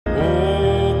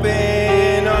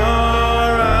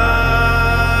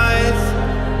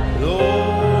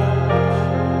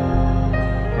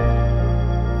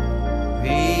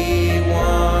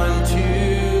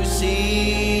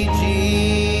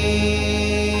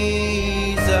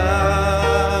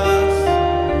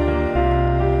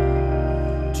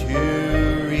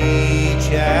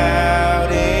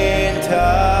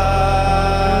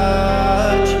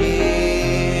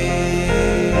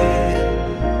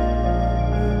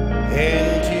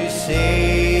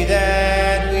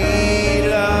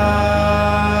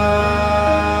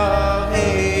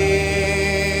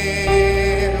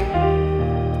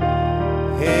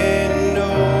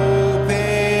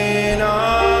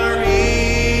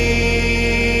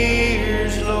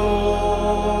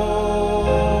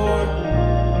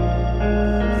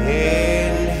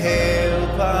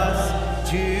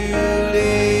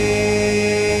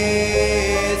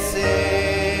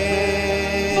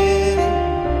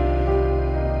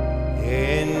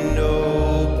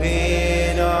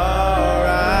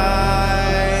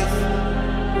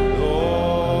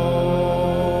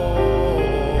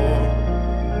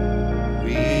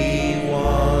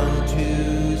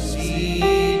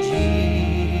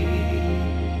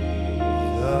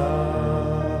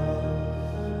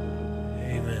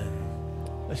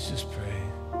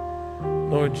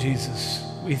Lord Jesus,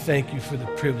 we thank you for the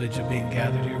privilege of being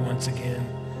gathered here once again.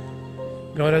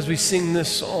 God, as we sing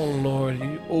this song, Lord,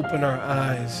 you open our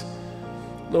eyes.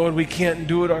 Lord, we can't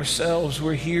do it ourselves.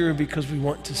 We're here because we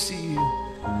want to see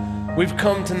you. We've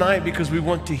come tonight because we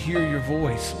want to hear your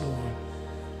voice, Lord.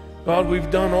 God,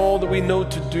 we've done all that we know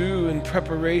to do in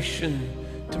preparation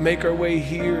to make our way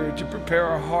here, to prepare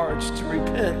our hearts, to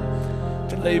repent,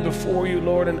 to lay before you,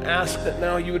 Lord, and ask that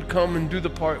now you would come and do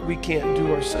the part we can't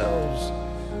do ourselves.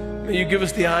 May you give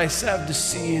us the eyes salve to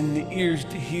see and the ears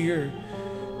to hear.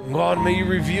 God, may you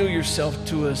reveal yourself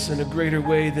to us in a greater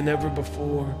way than ever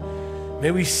before. May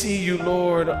we see you,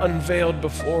 Lord, unveiled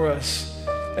before us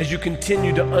as you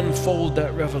continue to unfold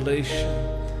that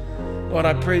revelation. Lord,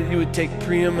 I pray that you would take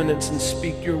preeminence and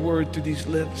speak your word through these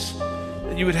lips,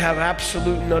 that you would have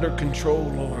absolute and utter control,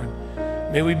 Lord.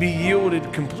 May we be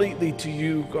yielded completely to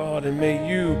you, God, and may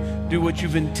you do what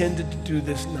you've intended to do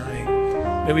this night.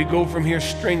 May we go from here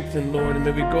strengthened, Lord, and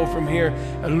may we go from here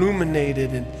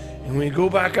illuminated, and when we go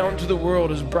back out into the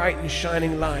world as bright and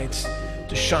shining lights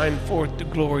to shine forth the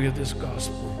glory of this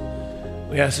gospel.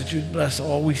 We ask that you'd bless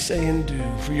all we say and do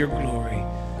for your glory.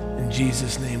 In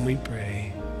Jesus' name we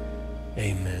pray.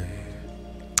 Amen.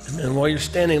 Amen. While you're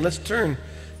standing, let's turn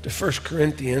to 1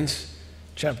 Corinthians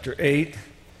chapter 8.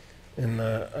 And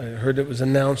I heard it was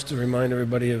announced to remind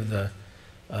everybody of the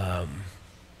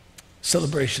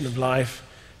celebration of life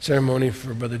ceremony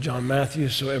for Brother John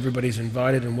Matthews. So everybody's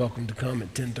invited and welcome to come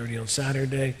at 10:30 on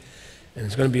Saturday. And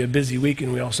it's going to be a busy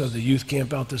weekend. We also have the youth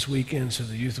camp out this weekend, so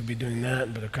the youth will be doing that.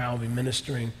 And Brother Kyle will be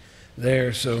ministering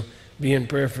there. So be in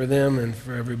prayer for them and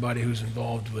for everybody who's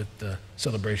involved with the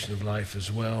celebration of life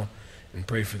as well. And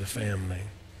pray for the family.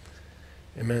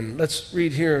 Amen. Let's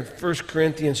read here 1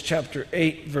 Corinthians chapter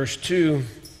 8, verse 2.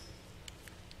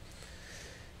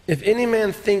 If any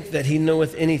man think that he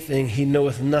knoweth anything, he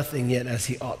knoweth nothing yet as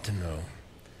he ought to know.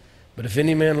 But if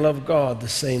any man love God, the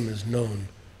same is known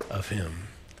of him.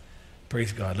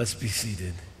 Praise God. Let's be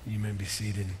seated. You may be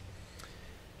seated.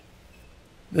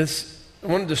 I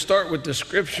wanted to start with the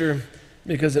scripture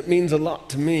because it means a lot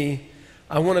to me.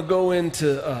 I want to go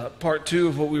into part 2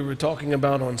 of what we were talking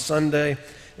about on Sunday.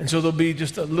 And so there'll be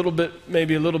just a little bit,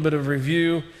 maybe a little bit of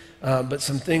review, but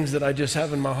some things that I just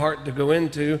have in my heart to go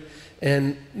into.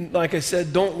 And like I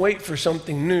said, don't wait for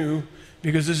something new,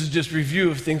 because this is just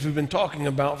review of things we've been talking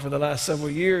about for the last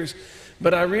several years.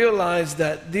 But I realize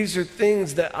that these are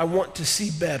things that I want to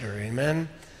see better, amen?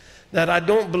 That I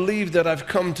don't believe that I've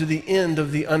come to the end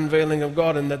of the unveiling of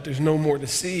God and that there's no more to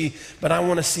see, but I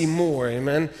want to see more,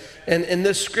 amen? And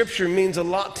this scripture means a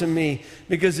lot to me,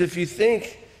 because if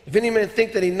any man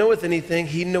think that he knoweth anything,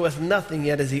 he knoweth nothing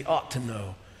yet as he ought to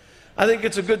know. I think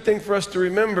it's a good thing for us to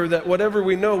remember that whatever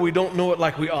we know, we don't know it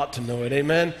like we ought to know it,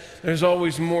 amen? There's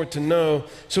always more to know.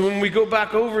 So when we go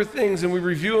back over things and we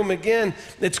review them again,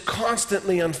 it's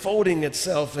constantly unfolding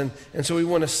itself, and so we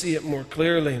want to see it more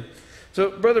clearly.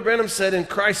 So Brother Branham said, in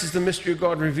Christ is the mystery of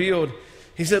God revealed.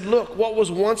 He said, look, what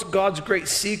was once God's great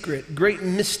secret, great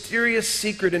mysterious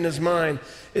secret in his mind,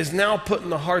 is now put in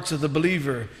the hearts of the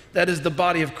believer. That is the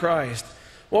body of Christ.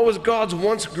 What was God's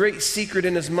once great secret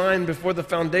in his mind before the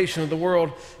foundation of the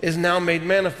world is now made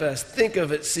manifest. Think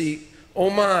of it, see, oh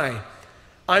my,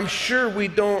 I'm sure we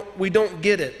don't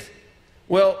get it.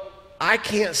 Well, I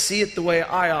can't see it the way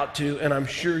I ought to, and I'm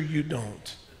sure you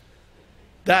don't.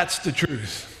 That's the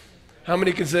truth. How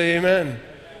many can say amen?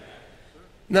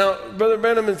 Now, Brother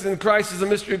Branham is in Christ is the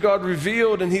mystery of God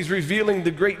revealed, and he's revealing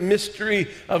the great mystery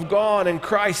of God, and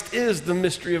Christ is the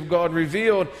mystery of God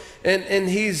revealed. And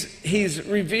he's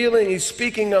revealing, he's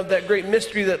speaking of that great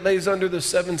mystery that lays under the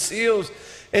 7 seals.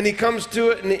 And he comes to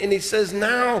it and he says,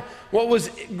 now what was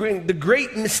the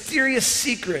great mysterious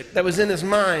secret that was in his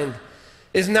mind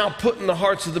is now put in the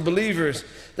hearts of the believers.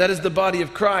 That is the body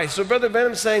of Christ. So Brother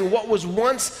Branham is saying what was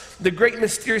once the great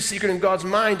mysterious secret in God's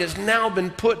mind has now been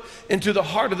put into the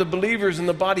heart of the believers in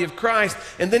the body of Christ.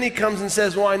 And then he comes and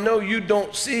says, well, I know you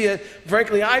don't see it.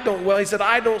 Frankly, I don't. Well, he said,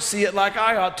 I don't see it like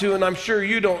I ought to, and I'm sure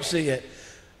you don't see it.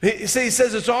 He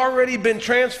says it's already been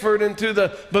transferred into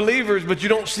the believers, but you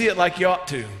don't see it like you ought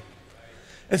to.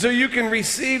 And so you can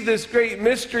receive this great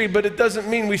mystery, but it doesn't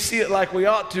mean we see it like we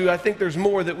ought to. I think there's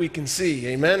more that we can see.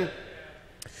 Amen?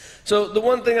 So the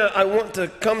one thing I want to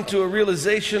come to a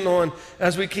realization on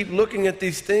as we keep looking at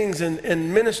these things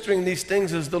and ministering these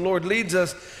things as the Lord leads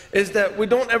us is that we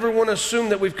don't ever want to assume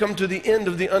that we've come to the end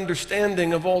of the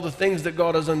understanding of all the things that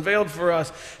God has unveiled for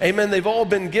us. Amen. They've all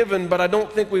been given, but I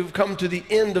don't think we've come to the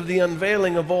end of the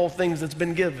unveiling of all things that's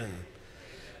been given.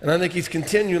 And I think he's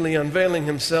continually unveiling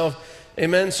himself.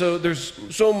 Amen. So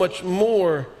there's so much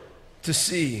more to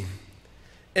see.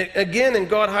 Again, in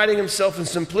God hiding himself in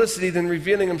simplicity, then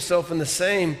revealing himself in the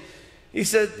same, he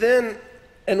said, then,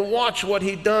 and watch what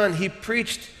he done. He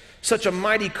preached such a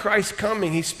mighty Christ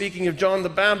coming. He's speaking of John the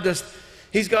Baptist.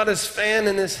 He's got his fan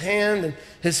in his hand and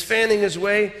his fanning his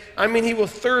way. I mean, he will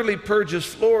thoroughly purge his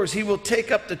floors. He will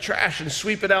take up the trash and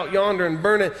sweep it out yonder and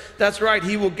burn it. That's right.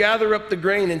 He will gather up the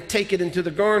grain and take it into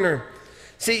the garner.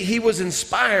 See, he was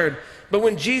inspired. But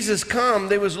when Jesus come,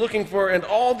 they was looking for, and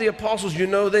all the apostles, you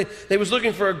know, they was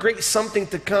looking for a great something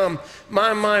to come.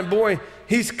 My, boy,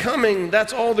 he's coming.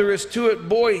 That's all there is to it.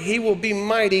 Boy, he will be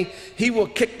mighty. He will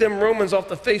kick them Romans off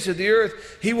the face of the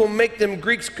earth. He will make them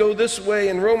Greeks go this way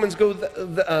and Romans go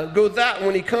that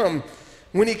when he come.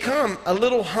 When he come, a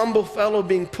little humble fellow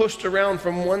being pushed around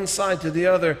from one side to the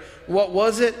other. What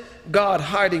was it? God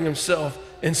hiding himself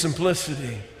in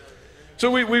simplicity. So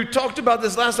we talked about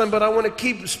this last time, but I want to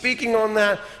keep speaking on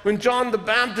that. When John the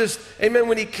Baptist, amen,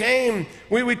 when he came,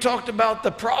 we talked about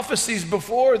the prophecies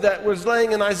before that was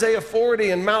laying in Isaiah 40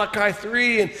 and Malachi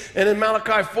 3 and in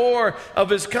Malachi 4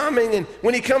 of his coming. And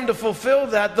when he come to fulfill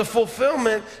that, the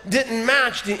fulfillment didn't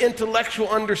match the intellectual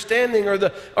understanding or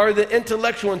the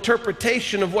intellectual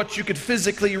interpretation of what you could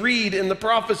physically read in the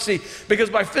prophecy. Because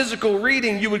by physical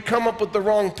reading, you would come up with the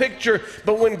wrong picture.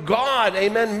 But when God,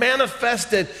 amen,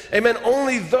 manifested, amen,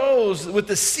 only those with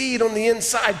the seed on the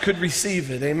inside could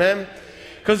receive it, amen?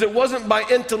 Because it wasn't by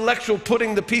intellectual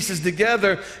putting the pieces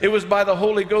together, it was by the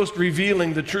Holy Ghost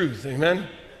revealing the truth, amen?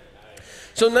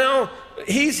 So now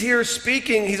he's here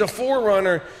speaking, he's a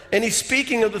forerunner, and he's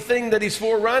speaking of the thing that he's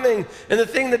forerunning, and the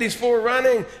thing that he's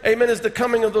forerunning, amen, is the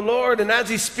coming of the Lord. And as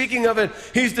he's speaking of it,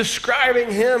 he's describing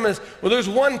him as, well, there's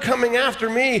one coming after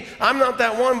me. I'm not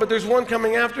that one, but there's one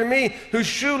coming after me whose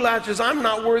shoe latches I'm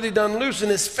not worthy to unloose,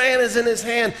 and his fan is in his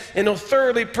hand, and he'll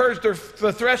thoroughly purge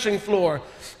the threshing floor.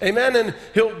 Amen, and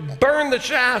he'll burn the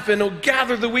chaff and he'll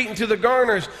gather the wheat into the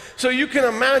garners. So you can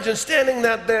imagine standing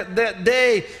that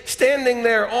day, standing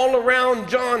there all around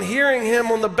John, hearing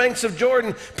him on the banks of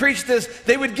Jordan preach this.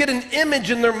 They would get an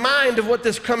image in their mind of what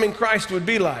this coming Christ would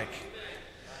be like.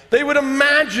 They would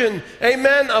imagine,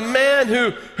 amen, a man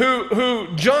who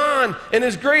John, and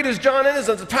as great as John is,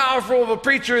 as powerful of a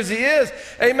preacher as he is,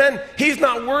 amen, he's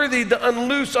not worthy to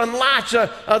unlatch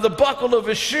the buckle of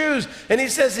his shoes. And he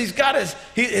says he's got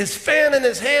his fan in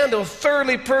his hand. He'll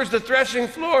thoroughly purge the threshing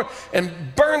floor and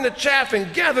burn the chaff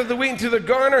and gather the wheat into the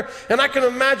garner. And I can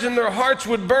imagine their hearts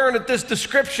would burn at this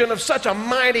description of such a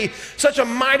mighty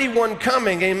one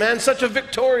coming, amen, such a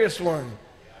victorious one.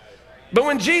 But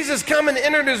when Jesus came and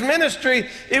entered his ministry,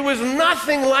 it was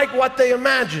nothing like what they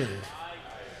imagined.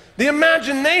 The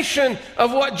imagination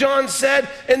of what John said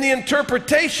and the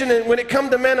interpretation, and when it come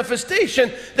to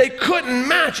manifestation, they couldn't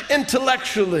match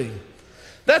intellectually.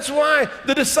 That's why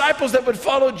the disciples that would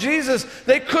follow Jesus,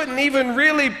 they couldn't even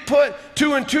really put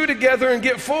 2 and 2 together and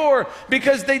get 4,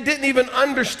 because they didn't even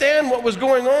understand what was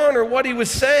going on or what he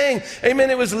was saying. Amen.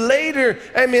 It was later,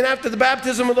 after the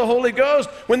baptism of the Holy Ghost,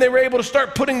 when they were able to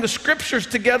start putting the scriptures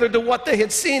together to what they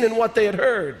had seen and what they had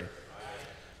heard.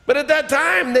 But at that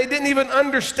time, they didn't even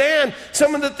understand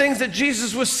some of the things that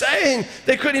Jesus was saying.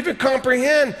 They couldn't even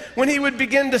comprehend when he would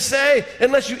begin to say,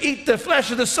 unless you eat the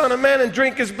flesh of the Son of Man and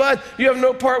drink his blood, you have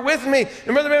no part with me.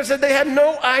 And Brother Branham said they had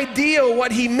no idea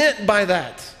what he meant by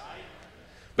that.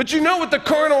 But you know what the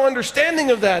carnal understanding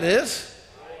of that is?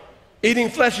 Eating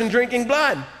flesh and drinking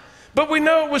blood. But we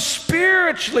know it was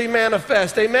spiritually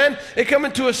manifest, amen? It come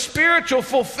into a spiritual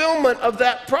fulfillment of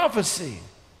that prophecy.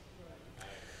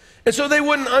 And so they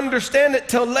wouldn't understand it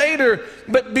till later,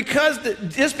 but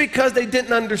just because they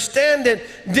didn't understand it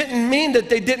didn't mean that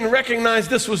they didn't recognize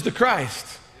this was the Christ.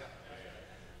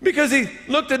 Because he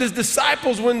looked at his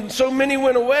disciples when so many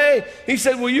went away. He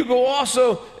said, will you go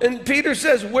also? And Peter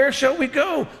says, where shall we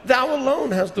go? Thou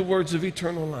alone hast the words of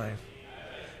eternal life.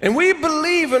 And we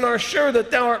believe and are sure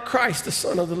that thou art Christ, the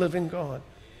Son of the living God.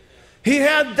 He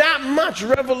had that much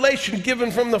revelation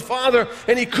given from the Father,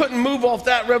 and he couldn't move off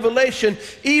that revelation,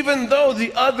 even though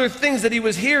the other things that he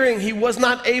was hearing, he was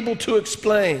not able to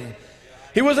explain.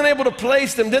 He wasn't able to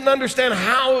place them, didn't understand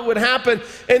how it would happen.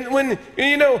 And when,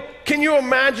 can you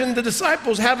imagine the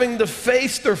disciples having to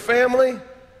face their family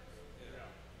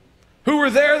who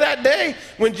were there that day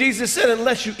when Jesus said,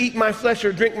 unless you eat my flesh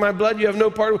or drink my blood, you have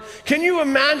no part. Can you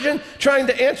imagine trying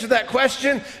to answer that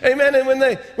question? Amen. And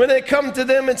when they come to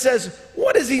them and says,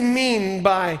 what does he mean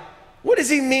by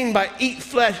eat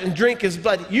flesh and drink his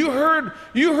blood? You heard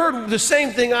the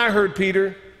same thing I heard,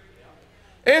 Peter.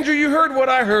 Andrew, you heard what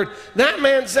I heard. That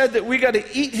man said that we got to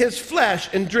eat his flesh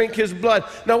and drink his blood.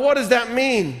 Now, what does that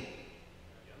mean?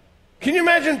 Can you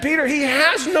imagine Peter? He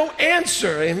has no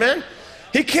answer, amen?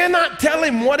 He cannot tell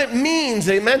him what it means,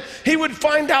 amen? He would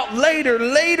find out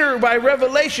later by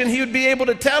revelation, he would be able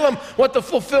to tell him what the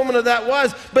fulfillment of that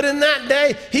was. But in that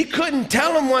day, he couldn't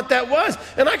tell him what that was.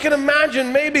 And I can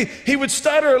imagine maybe he would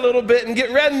stutter a little bit and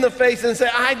get red in the face and say,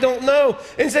 I don't know.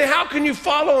 And say, how can you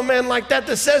follow a man like that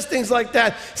says things like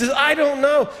that? He says, I don't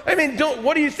know. I mean,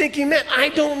 what do you think he meant? I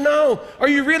don't know. Are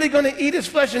you really going to eat his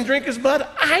flesh and drink his blood?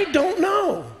 I don't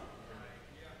know.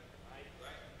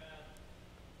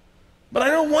 But I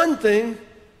know one thing,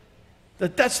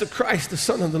 that's the Christ, the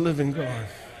Son of the living God.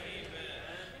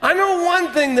 I know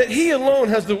one thing, that he alone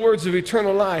has the words of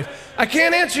eternal life. I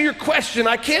can't answer your question.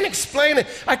 I can't explain it.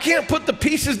 I can't put the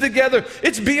pieces together.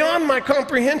 It's beyond my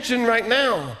comprehension right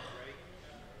now.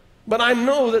 But I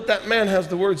know that man has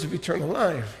the words of eternal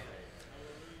life.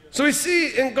 So we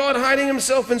see in God hiding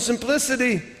himself in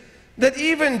simplicity, that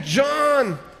even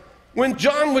John, when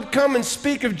John would come and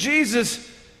speak of Jesus,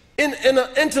 in an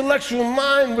intellectual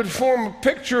mind would form a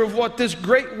picture of what this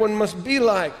great one must be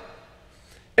like.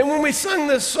 And when we sung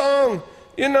this song,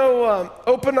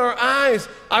 open our eyes,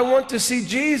 I want to see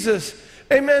Jesus,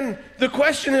 amen, the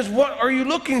question is, what are you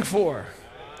looking for?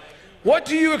 What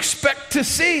do you expect to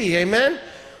see, amen?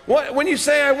 When you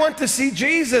say, I want to see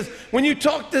Jesus, when you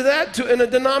talk to that in a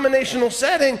denominational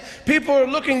setting, people are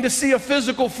looking to see a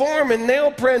physical form and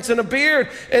nail prints and a beard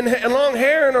and long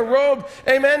hair and a robe,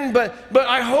 amen. But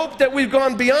I hope that we've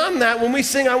gone beyond that. When we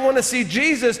sing, I want to see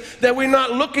Jesus, that we're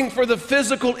not looking for the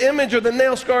physical image or the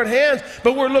nail-scarred hands,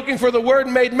 but we're looking for the Word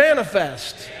made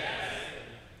manifest.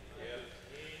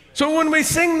 So when we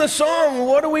sing the song,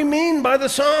 what do we mean by the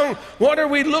song? What are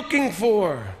we looking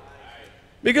for?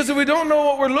 Because if we don't know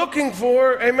what we're looking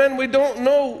for, amen, we don't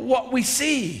know what we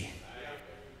see.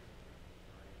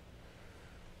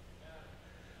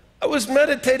 I was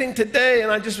meditating today,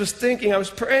 and I just was thinking, I was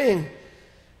praying,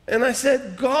 and I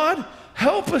said, God,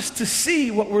 help us to see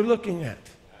what we're looking at.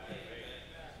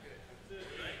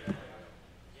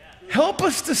 Help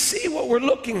us to see what we're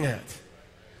looking at.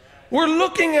 We're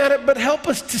looking at it, but help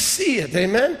us to see it,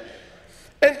 amen?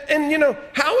 And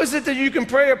how is it that you can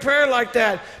pray a prayer like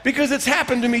that? Because it's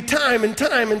happened to me time and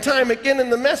time and time again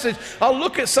in the message. I'll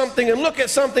look at something and look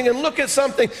at something and look at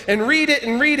something and read it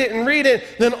and read it and read it.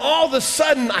 Then all of a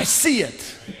sudden I see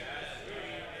it.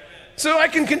 So I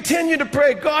can continue to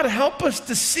pray, God, help us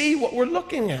to see what we're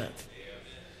looking at.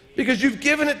 Because you've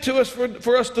given it to us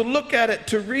for us to look at it,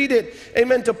 to read it,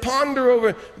 amen, to ponder over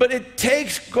it. But it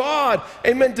takes God,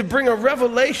 amen, to bring a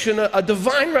revelation, a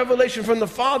divine revelation from the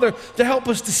Father to help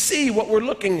us to see what we're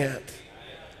looking at.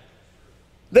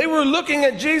 They were looking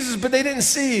at Jesus, but they didn't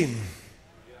see him.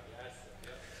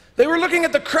 They were looking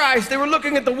at the Christ. They were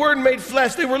looking at the Word made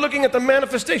flesh. They were looking at the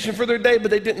manifestation for their day, but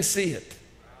they didn't see it.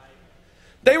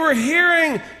 They were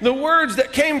hearing the words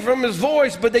that came from his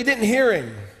voice, but they didn't hear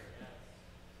him.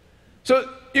 So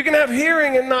you can have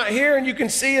hearing and not hear, and you can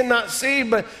see and not see,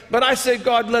 but I say,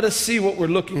 God, let us see what we're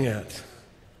looking at.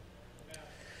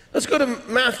 Let's go to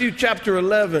Matthew chapter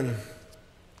 11.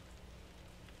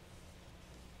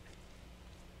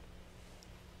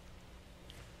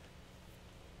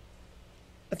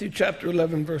 Matthew chapter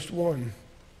 11, verse 1.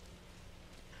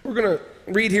 We're going to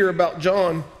read here about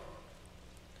John.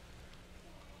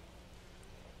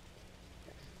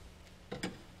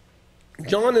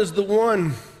 John is the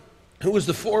one who was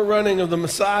the forerunning of the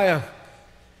Messiah.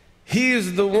 He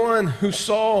is the one who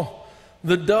saw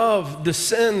the dove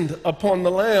descend upon the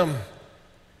Lamb.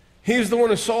 He is the one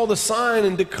who saw the sign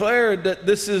and declared that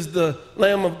this is the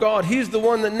Lamb of God. He's the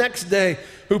one the next day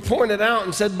who pointed out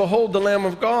and said, behold, the Lamb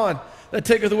of God that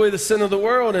taketh away the sin of the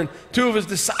world. And two of his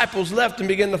disciples left and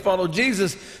began to follow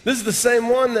Jesus. This is the same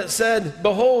one that said,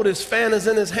 behold, his fan is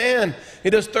in his hand. He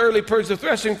does thoroughly purge the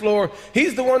threshing floor.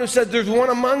 He's the one who said, there's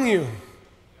one among you.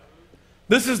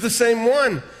 This is the same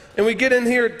one. And we get in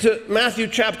here to Matthew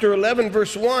chapter 11,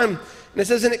 verse 1. And it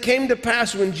says, and it came to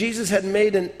pass when Jesus had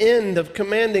made an end of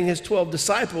commanding his 12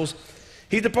 disciples,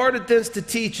 he departed thence to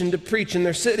teach and to preach in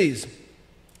their cities.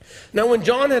 Now when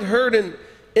John had heard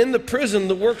in the prison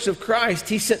the works of Christ,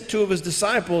 he sent two of his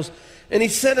disciples, and he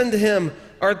said unto him,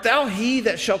 art thou he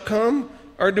that shall come,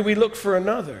 or do we look for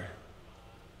another?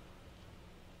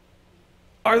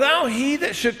 Art thou he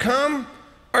that should come,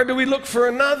 or do we look for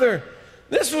another?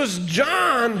 This was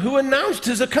John who announced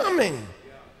his coming.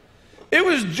 It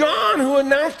was John who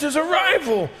announced his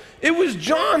arrival. It was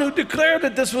John who declared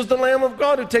that this was the Lamb of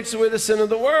God who takes away the sin of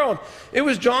the world. It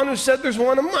was John who said there's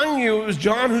one among you. It was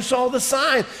John who saw the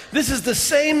sign. This is the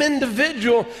same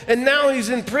individual, and now he's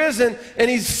in prison,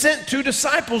 and he's sent two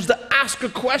disciples to ask a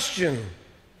question.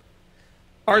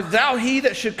 Art thou he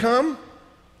that should come,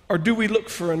 or do we look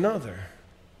for another?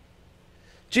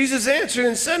 Jesus answered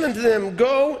and said unto them,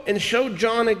 Go and show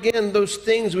John again those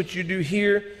things which you do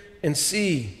hear and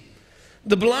see.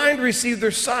 The blind receive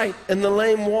their sight, and the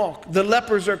lame walk. The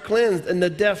lepers are cleansed, and the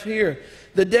deaf hear.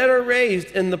 The dead are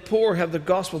raised, and the poor have the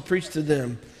gospel preached to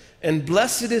them. And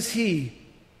blessed is he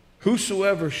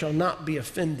whosoever shall not be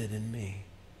offended in me.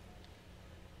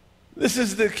 This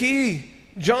is the key.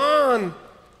 John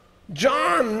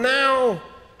now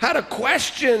had a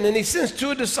question, and he sends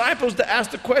two disciples to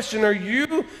ask the question, are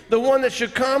you the one that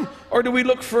should come, or do we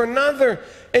look for another?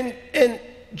 And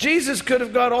Jesus could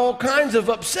have got all kinds of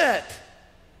upset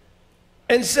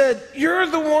and said, you're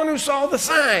the one who saw the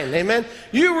sign, amen.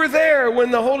 You were there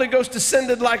when the Holy Ghost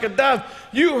descended like a dove.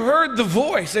 You heard the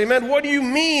voice, amen. What do you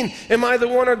mean, am I the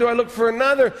one or do I look for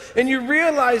another? And you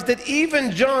realize that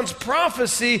even John's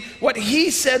prophecy, what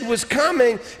he said was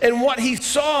coming and what he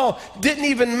saw didn't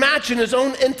even match in his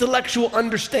own intellectual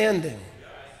understanding.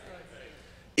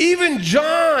 Even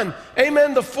John,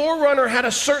 amen, the forerunner had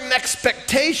a certain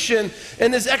expectation,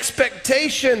 and his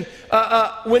expectation,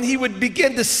 when he would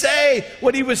begin to say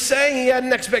what he was saying, he had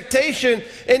an expectation,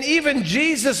 and even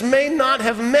Jesus may not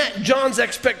have met John's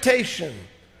expectation.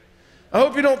 I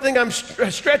hope you don't think I'm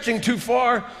stretching too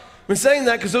far when saying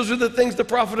that, because those are the things the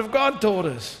prophet of God told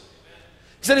us.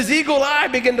 He said his eagle eye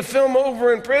began to film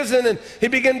over in prison, and he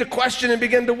began to question and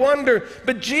began to wonder.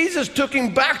 But Jesus took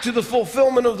him back to the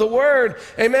fulfillment of the word.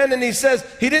 Amen. And he says,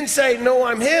 he didn't say, no,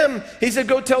 I'm him. He said,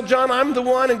 go tell John I'm the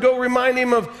one, and go remind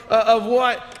him of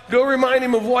what? Go remind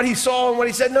him of what he saw and what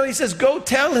he said. No, he says, go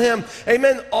tell him,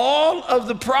 amen, all of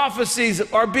the prophecies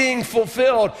are being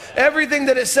fulfilled. Everything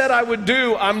that it said I would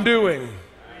do, I'm doing.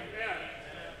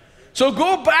 So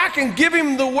go back and give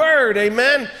him the word,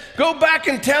 amen. Go back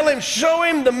and tell him, show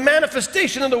him the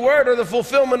manifestation of the word or the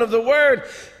fulfillment of the word.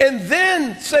 And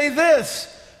then say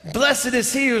this, blessed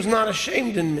is he who is not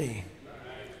ashamed in me.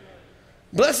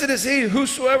 Blessed is he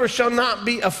whosoever shall not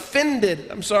be offended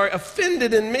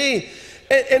in me.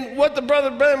 And what the brother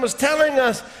Brennan was telling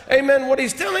us, amen, what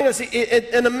he's telling us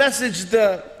in a message,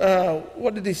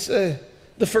 what did he say?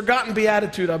 The forgotten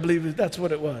beatitude, I believe that's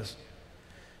what it was.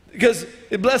 Because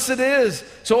blessed is,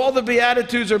 so all the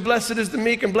Beatitudes are blessed is the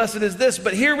meek and blessed is this.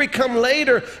 But here we come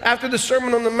later after the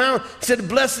Sermon on the Mount. He said,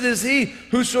 blessed is he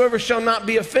whosoever shall not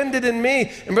be offended in me.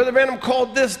 And Brother Branham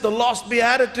called this the lost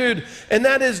beatitude. And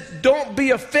that is, don't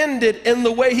be offended in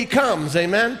the way he comes,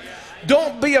 amen.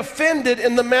 Don't be offended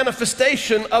in the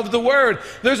manifestation of the word.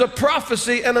 There's a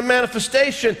prophecy and a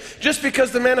manifestation. Just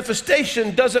because the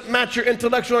manifestation doesn't match your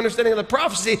intellectual understanding of the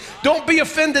prophecy, don't be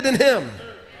offended in him.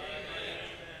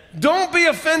 Don't be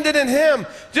offended in him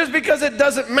just because it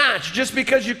doesn't match, just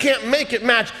because you can't make it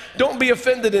match. Don't be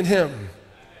offended in him.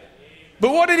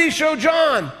 But what did he show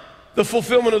John? The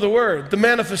fulfillment of the word, the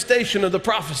manifestation of the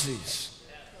prophecies.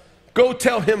 Go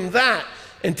tell him that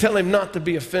and tell him not to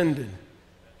be offended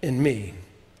in me.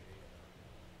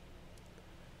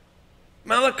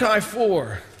 Malachi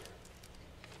 4.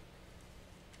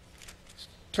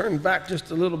 Turn back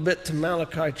just a little bit to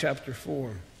Malachi chapter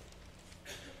 4.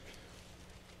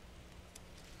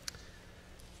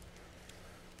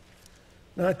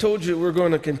 Now, I told you we're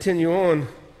going to continue on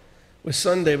with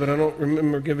Sunday, but I don't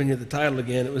remember giving you the title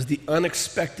again. It was the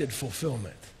unexpected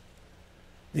fulfillment.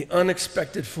 The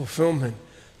unexpected fulfillment.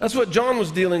 That's what John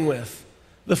was dealing with.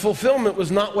 The fulfillment was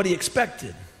not what he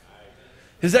expected.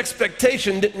 His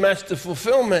expectation didn't match the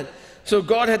fulfillment. So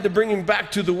God had to bring him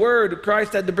back to the word.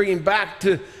 Christ had to bring him back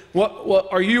to what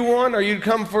are you one? Are you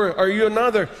come for? Are you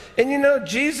another? And you know,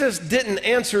 Jesus didn't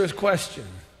answer his question.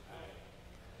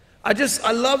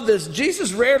 I love this.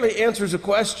 Jesus rarely answers a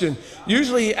question.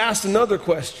 Usually he asks another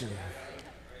question.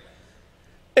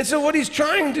 And so what he's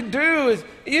trying to do is,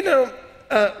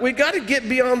 we got to get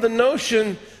beyond the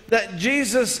notion that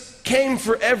Jesus came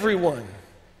for everyone.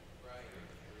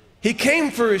 He came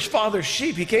for his Father's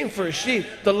sheep. He came for his sheep,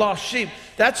 the lost sheep.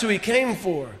 That's who he came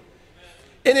for.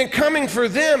 And in coming for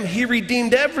them, he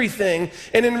redeemed everything.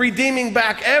 And in redeeming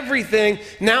back everything,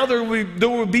 now there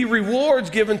will be rewards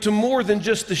given to more than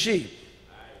just the sheep.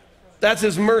 That's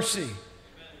his mercy.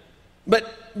 But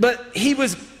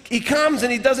he comes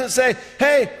and he doesn't say,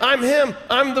 hey, I'm him,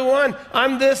 I'm the one,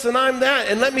 I'm this and I'm that,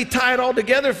 and let me tie it all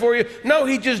together for you. No,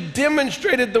 he just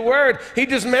demonstrated the word. He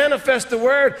just manifested the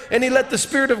word, and he let the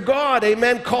Spirit of God,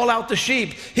 amen, call out the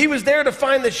sheep. He was there to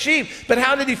find the sheep, but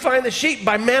how did he find the sheep?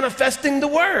 By manifesting the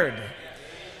word.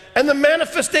 And the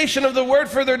manifestation of the word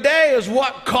for their day is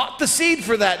what caught the seed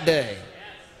for that day.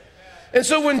 And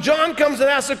so when John comes and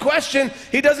asks a question,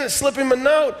 he doesn't slip him a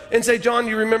note and say, John,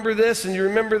 you remember this and you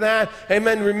remember that?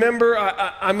 Amen, remember?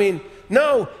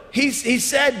 No, he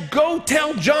said, go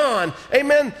tell John,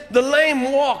 amen, the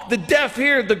lame walk, the deaf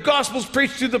hear, the gospel's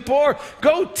preached to the poor.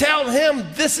 Go tell him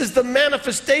this is the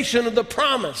manifestation of the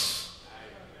promise.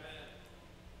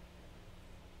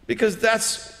 Because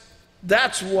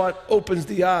that's what opens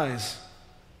the eyes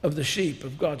of the sheep,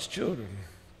 of God's children,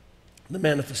 the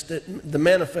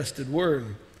manifested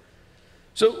word.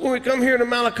 So when we come here to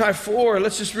Malachi 4,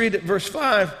 let's just read it, verse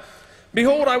 5.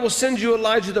 Behold, I will send you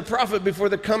Elijah the prophet before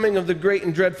the coming of the great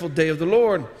and dreadful day of the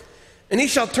Lord. And he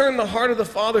shall turn the heart of the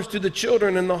fathers to the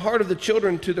children, and the heart of the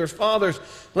children to their fathers,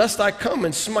 lest I come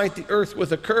and smite the earth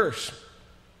with a curse.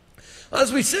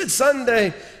 As we said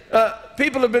Sunday,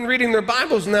 people have been reading their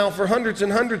Bibles now for hundreds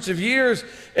and hundreds of years.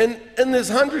 And in this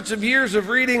hundreds of years of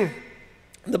reading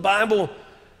the Bible,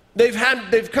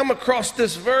 they've come across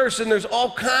this verse, and there's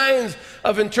all kinds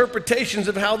of interpretations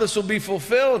of how this will be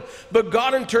fulfilled. But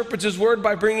God interprets his word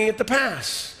by bringing it to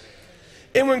pass.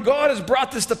 And when God has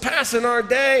brought this to pass in our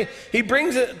day, he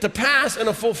brings it to pass in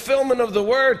a fulfillment of the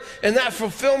word. And that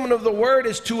fulfillment of the word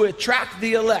is to attract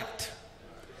the elect.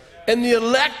 And the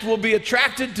elect will be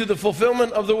attracted to the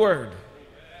fulfillment of the word.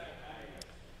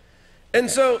 And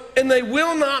they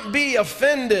will not be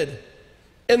offended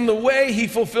in the way he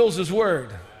fulfills his word.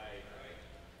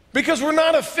 Because we're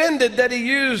not offended that he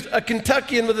used a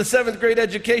Kentuckian with a 7th grade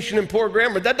education and poor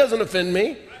grammar. That doesn't offend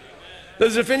me.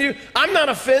 Does it offend you? I'm not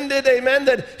offended, amen,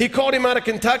 that he called him out of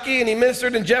Kentucky and he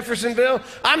ministered in Jeffersonville.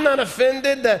 I'm not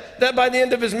offended that by the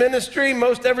end of his ministry,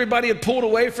 most everybody had pulled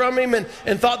away from him and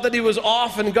thought that he was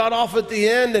off and got off at the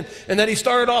end, and that he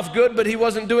started off good, but he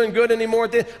wasn't doing good anymore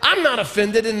at the end. I'm not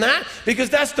offended in that,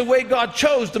 because that's the way God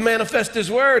chose to manifest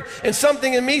his word. And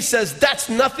something in me says that's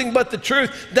nothing but the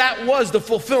truth. That was the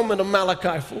fulfillment of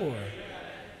Malachi 4.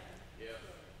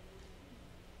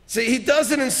 See, he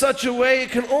does it in such a way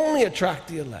it can only attract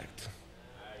the elect.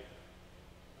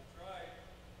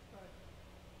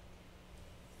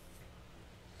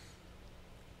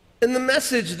 In the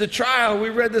message, the trial, we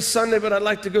read this Sunday, but I'd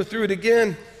like to go through it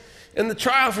again. In the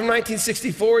trial from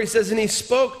 1964, he says, and he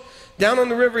spoke down on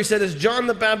the river, he said, as John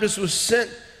the Baptist was sent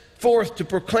forth to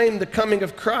proclaim the coming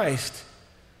of Christ.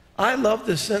 I love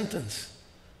this sentence.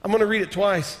 I'm going to read it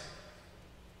twice.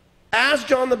 As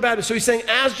John the Baptist. So he's saying,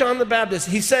 as John the Baptist.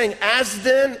 He's saying, as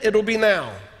then, it'll be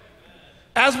now.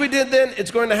 As we did then,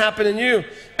 it's going to happen in you.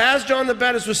 As John the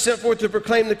Baptist was sent forth to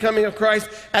proclaim the coming of Christ,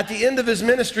 at the end of his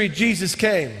ministry, Jesus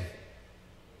came.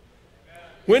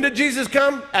 When did Jesus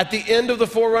come? At the end of the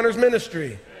forerunner's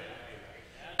ministry.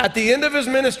 At the end of his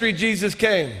ministry, Jesus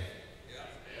came.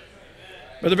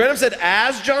 Brother Branham said,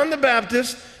 as John the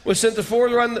Baptist was sent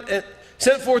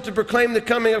forth to proclaim the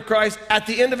coming of Christ, at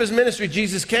the end of his ministry,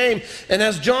 Jesus came. And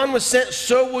as John was sent,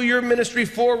 so will your ministry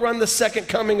forerun the second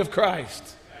coming of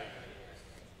Christ.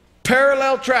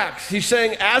 Parallel tracks. He's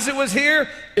saying, as it was here,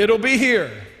 it'll be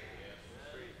here.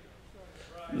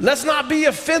 Let's not be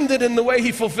offended in the way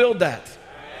he fulfilled that.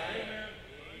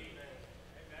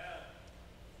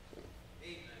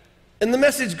 In the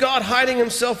message, God hiding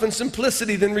himself in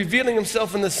simplicity, then revealing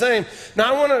himself in the same.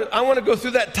 Now, I want to go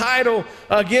through that title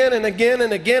again and again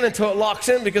and again until it locks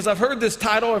in, because I've heard this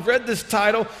title, I've read this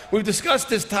title, we've discussed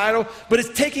this title, but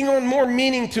it's taking on more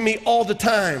meaning to me all the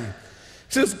time.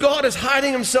 It says God is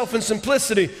hiding himself in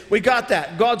simplicity. We got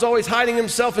that. God's always hiding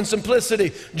himself in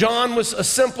simplicity. John was a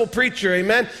simple preacher,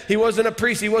 amen. He wasn't a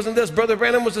priest, he wasn't this. Brother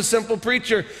Branham was a simple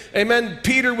preacher, amen.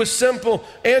 Peter was simple,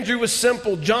 Andrew was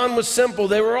simple, John was simple.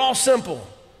 They were all simple.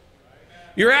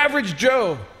 Your average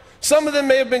Joe. Some of them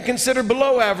may have been considered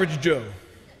below average Joe.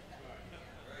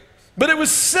 But it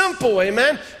was simple,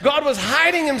 amen. God was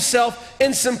hiding himself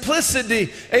in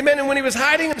simplicity, amen. And when he was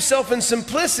hiding himself in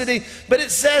simplicity, but it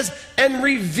says, and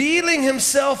revealing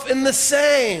himself in the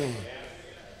same.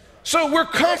 So we're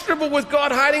comfortable with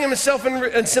God hiding himself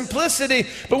in simplicity,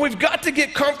 but we've got to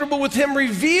get comfortable with him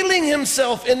revealing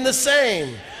himself in the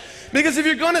same. Because if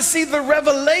you're going to see the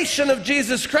revelation of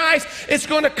Jesus Christ, it's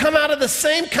going to come out of the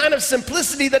same kind of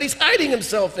simplicity that he's hiding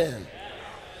himself in.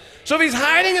 So if he's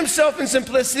hiding himself in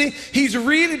simplicity, he's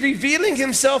really revealing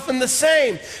himself in the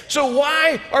same. So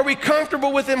why are we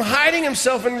comfortable with him hiding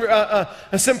himself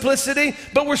in simplicity,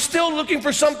 but we're still looking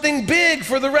for something big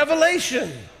for the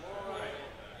revelation?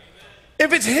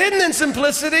 If it's hidden in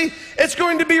simplicity, it's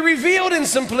going to be revealed in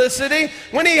simplicity.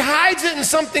 When he hides it in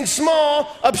something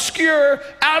small, obscure,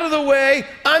 out of the way,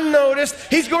 unnoticed,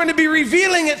 he's going to be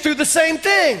revealing it through the same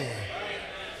thing.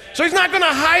 So he's not going to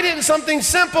hide it in something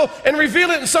simple and reveal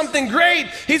it in something great.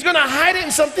 He's going to hide it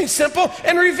in something simple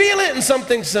and reveal it in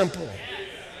something simple.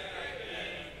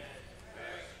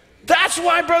 That's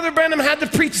why Brother Branham had to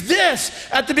preach this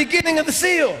at the beginning of the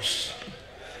seals.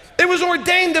 It was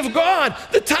ordained of God.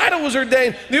 The title was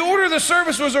ordained. The order of the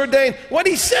service was ordained. What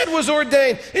he said was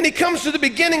ordained. And he comes to the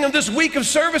beginning of this week of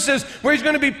services where he's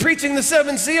going to be preaching the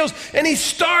 7 seals. And he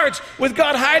starts with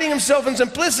God hiding himself in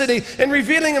simplicity and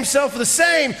revealing himself the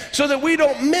same, so that we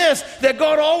don't miss that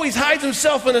God always hides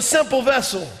himself in a simple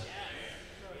vessel.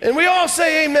 And we all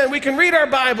say amen. We can read our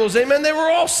Bibles, amen. They were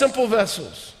all simple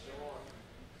vessels.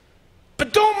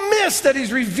 But don't miss that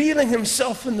he's revealing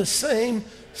himself in the same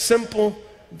simple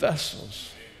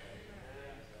vessels.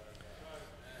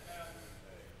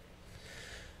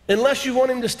 Unless you want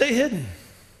him to stay hidden.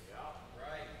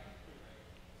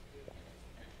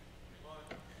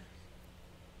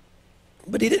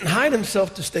 But he didn't hide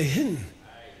himself to stay hidden.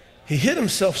 He hid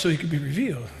himself so he could be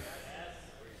revealed.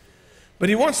 But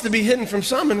he wants to be hidden from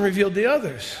some and revealed to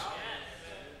others.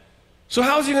 So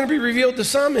how is he going to be revealed to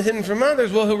some and hidden from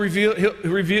others? Well,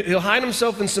 he'll hide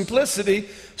himself in simplicity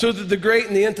so that the great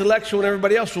and the intellectual and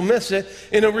everybody else will miss it.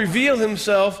 And he'll reveal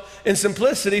himself in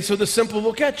simplicity so the simple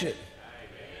will catch it.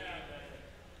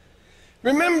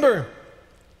 Remember,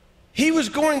 he was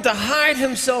going to hide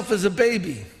himself as a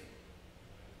baby.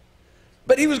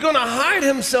 But he was going to hide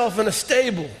himself in a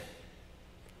stable.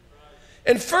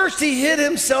 And first he hid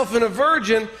himself in a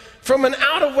virgin from an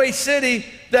out-of-way city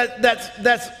that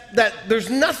there's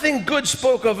nothing good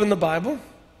spoke of in the Bible.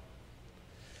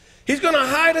 He's going to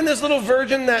hide in this little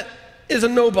virgin that is a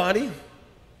nobody.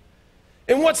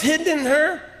 And what's hidden in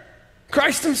her?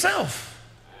 Christ himself.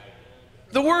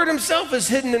 The Word himself is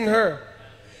hidden in her.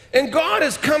 And God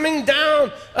is coming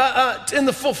down in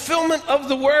the fulfillment of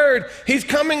the word. He's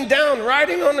coming down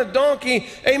riding on a donkey.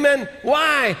 Amen.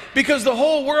 Why? Because the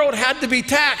whole world had to be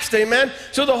taxed. Amen.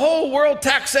 So the whole world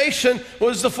taxation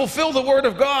was to fulfill the word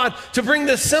of God, to bring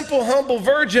this simple, humble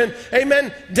virgin,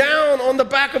 amen, down on the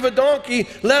back of a donkey,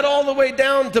 led all the way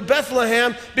down to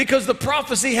Bethlehem, because the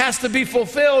prophecy has to be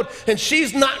fulfilled. And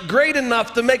she's not great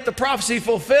enough to make the prophecy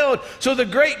fulfilled. So the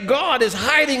great God is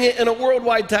hiding it in a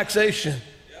worldwide taxation.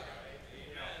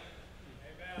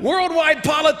 Worldwide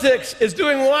politics is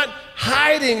doing what?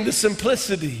 Hiding the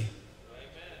simplicity.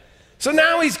 So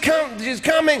now he's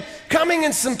coming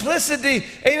in simplicity,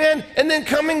 amen, and then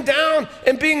coming down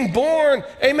and being born,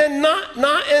 amen,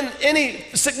 not in any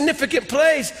significant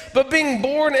place, but being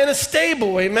born in a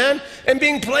stable, amen, and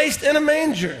being placed in a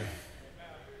manger.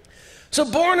 So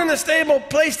born in a stable,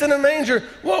 placed in a manger,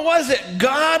 what was it?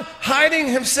 God hiding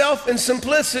himself in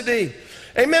simplicity.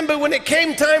 Amen, but when it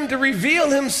came time to reveal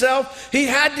himself, he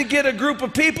had to get a group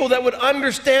of people that would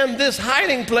understand this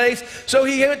hiding place. So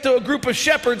he went to a group of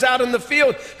shepherds out in the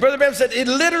field. Brother Branham said,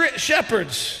 illiterate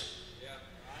shepherds.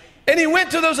 And he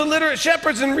went to those illiterate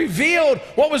shepherds and revealed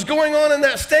what was going on in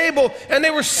that stable, and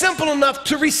they were simple enough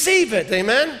to receive it.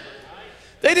 Amen.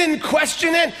 They didn't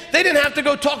question it. They didn't have to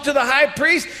go talk to the high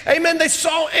priest. Amen. They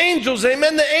saw angels.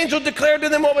 Amen. The angel declared to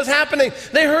them what was happening.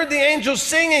 They heard the angels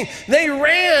singing. They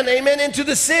ran, amen, into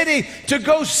the city to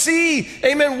go see,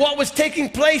 amen, what was taking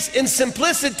place in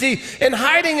simplicity. And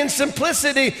hiding in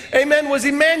simplicity, amen, was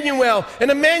Emmanuel.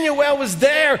 And Emmanuel was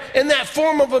there in that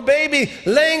form of a baby,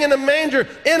 laying in a manger,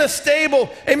 in a stable.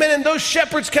 Amen. And those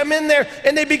shepherds come in there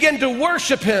and they begin to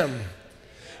worship him.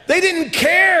 They didn't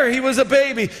care he was a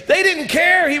baby. They didn't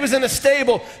care he was in a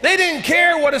stable. They didn't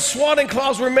care what his swaddling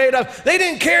cloths were made of. They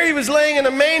didn't care he was laying in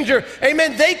a manger.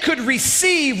 Amen. They could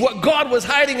receive what God was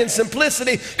hiding in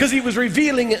simplicity because he was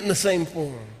revealing it in the same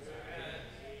form.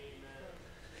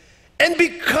 And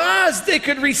because they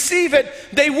could receive it,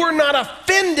 they were not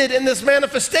offended in this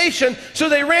manifestation. So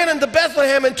they ran into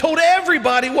Bethlehem and told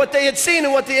everybody what they had seen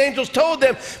and what the angels told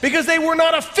them, because they were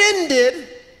not offended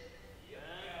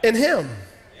in him.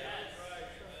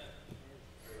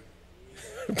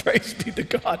 Praise be to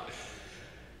God.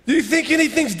 Do you think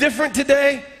anything's different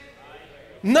today?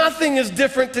 Nothing is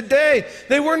different today.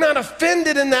 They were not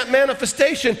offended in that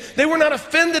manifestation. They were not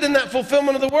offended in that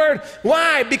fulfillment of the word.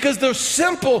 Why? Because they're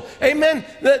simple. Amen.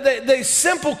 The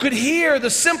simple could hear. The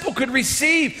simple could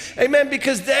receive. Amen.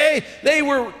 Because they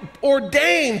were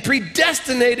ordained,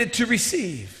 predestinated to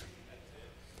receive.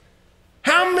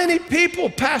 How many people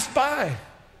passed by?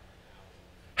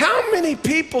 How many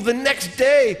people the next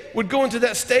day would go into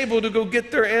that stable to go get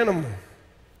their animal?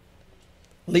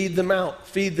 Lead them out,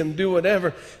 feed them, do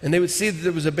whatever. And they would see that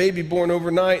there was a baby born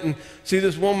overnight and see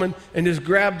this woman and just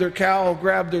grab their cow,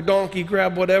 grab their donkey,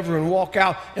 grab whatever and walk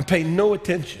out and pay no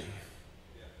attention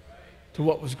to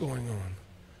what was going on.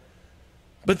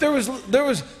 But there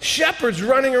was shepherds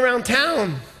running around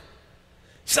town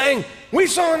saying, we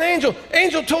saw an angel.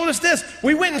 Angel told us this.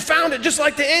 We went and found it just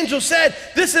like the angel said.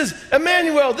 This is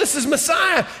Emmanuel. This is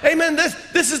Messiah. Amen.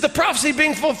 This is the prophecy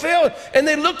being fulfilled. And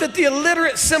they looked at the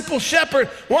illiterate, simple shepherd.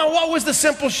 Well, what was the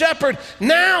simple shepherd?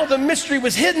 Now the mystery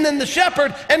was hidden in the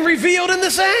shepherd and revealed in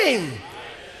the same.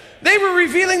 They were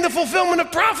revealing the fulfillment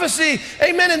of prophecy.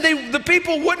 Amen. And the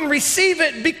people wouldn't receive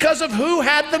it because of who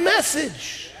had the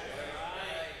message.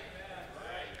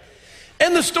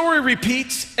 And the story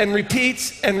repeats and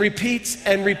repeats and repeats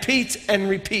and repeats and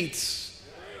repeats.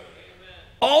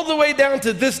 All the way down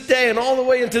to this day and all the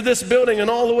way into this building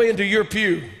and all the way into your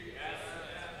pew.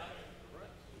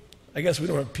 I guess we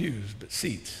don't have pews, but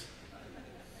seats.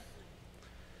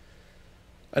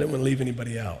 I didn't want to leave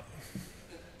anybody out.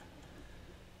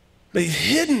 But he's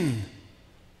hidden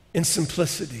in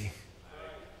simplicity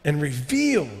and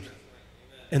revealed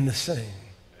in the same.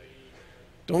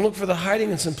 Don't look for the hiding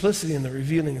and simplicity and the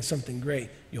revealing of something great.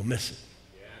 You'll miss it.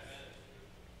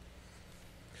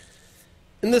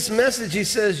 In this message, he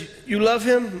says, you love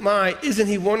him? My, isn't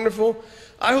he wonderful?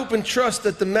 I hope and trust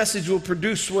that the message will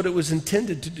produce what it was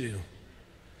intended to do.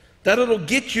 That it'll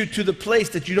get you to the place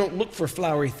that you don't look for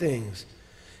flowery things.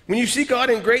 When you see God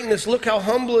in greatness, look how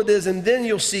humble it is, and then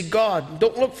you'll see God.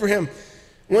 Don't look for him.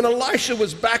 When Elisha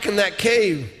was back in that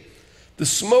cave, the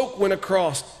smoke went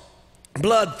across.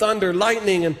 Blood, thunder,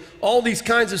 lightning, and all these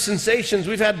kinds of sensations.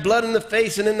 We've had blood in the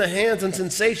face and in the hands and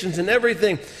sensations and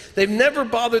everything. They've never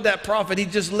bothered that prophet. He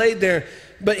just laid there.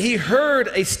 But he heard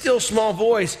a still small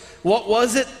voice. What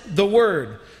was it? The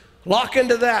word. Lock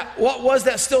into that. What was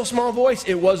that still small voice?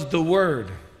 It was the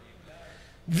word.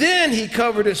 Then he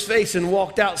covered his face and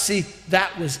walked out. See,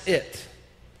 that was it.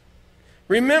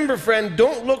 Remember, friend,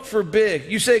 don't look for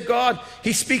big. You say, God,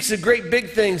 he speaks of great big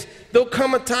things. There'll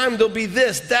come a time there'll be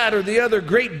this, that, or the other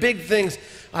great big things.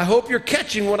 I hope you're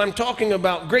catching what I'm talking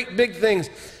about, great big things.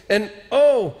 And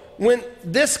when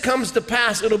this comes to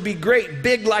pass, it'll be great,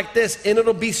 big like this, and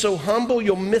it'll be so humble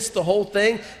you'll miss the whole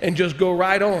thing and just go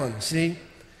right on, see?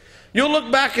 You'll look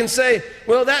back and say,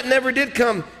 well, that never did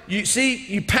come. You see,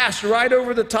 you passed right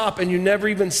over the top and you never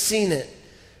even seen it.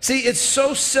 See, it's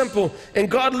so simple, and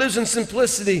God lives in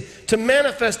simplicity to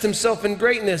manifest himself in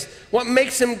greatness. What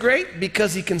makes him great?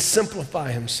 Because he can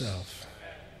simplify himself.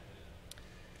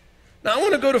 Now, I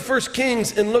want to go to 1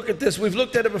 Kings and look at this. We've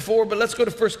looked at it before, but let's go to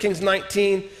 1 Kings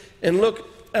 19 and look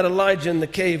at Elijah in the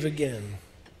cave again.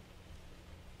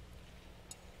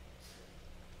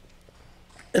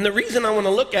 And the reason I want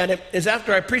to look at it is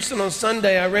after I preached it on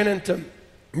Sunday, I ran into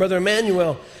Brother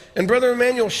Emmanuel, and Brother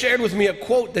Emmanuel shared with me a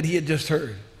quote that he had just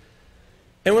heard.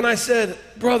 And when I said,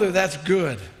 brother, that's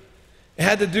good, it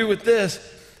had to do with this.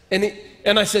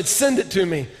 And I said, send it to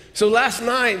me. So last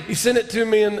night, he sent it to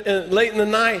me late in the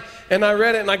night, and I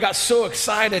read it, and I got so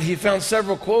excited. He found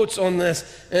several quotes on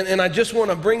this, and I just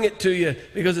want to bring it to you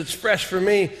because it's fresh for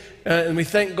me, and we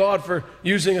thank God for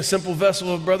using a simple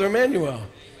vessel of Brother Emmanuel.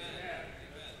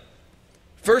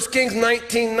 1 Kings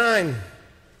 19:9.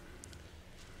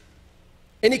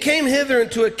 And he came hither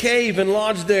into a cave and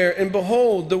lodged there, and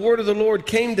behold, the word of the Lord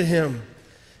came to him,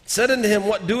 said unto him,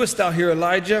 what doest thou here,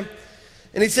 Elijah?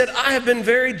 And he said, I have been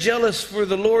very jealous for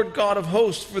the Lord God of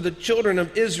hosts, for the children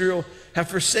of Israel have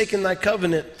forsaken thy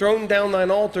covenant, thrown down thine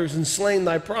altars, and slain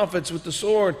thy prophets with the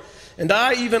sword. And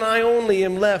I, even I only,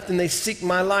 am left, and they seek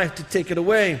my life to take it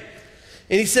away.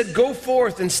 And he said, go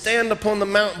forth and stand upon the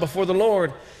mount before the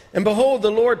Lord. And behold,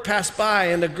 the Lord passed by,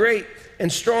 and a great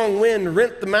and strong wind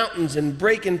rent the mountains and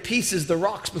brake in pieces the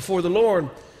rocks before the Lord.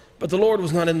 But the Lord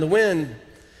was not in the wind.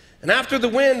 And after the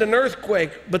wind, an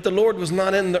earthquake, but the Lord was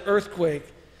not in the earthquake.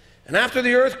 And after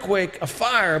the earthquake, a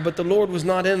fire, but the Lord was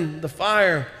not in the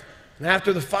fire. And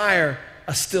after the fire,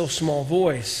 a still small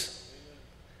voice.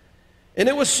 And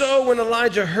it was so when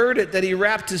Elijah heard it that he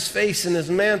wrapped his face in his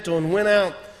mantle and went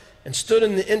out and stood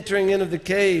in the entering in of the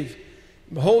cave.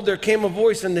 Behold, there came a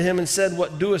voice unto him and said,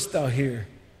 what doest thou here,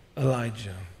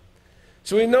 Elijah?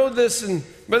 So we know this, and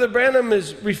Brother Branham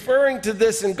is referring to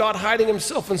this and God hiding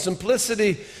himself in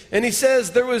simplicity. And he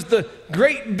says there was the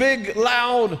great big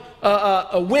loud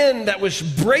a wind that was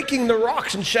breaking the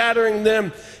rocks and shattering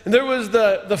them. And there was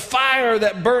the fire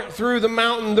that burnt through the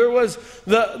mountain. There was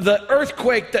the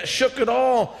earthquake that shook it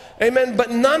all. Amen.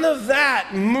 But none of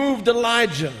that moved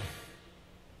Elijah.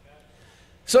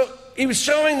 So he was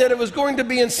showing that it was going to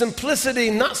be in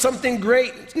simplicity, not something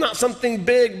great, not something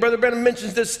big. Brother Branham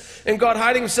mentions this in God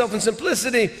Hiding Himself in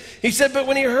Simplicity. He said, but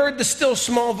when he heard the still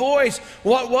small voice,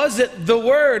 what was it? The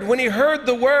word. When he heard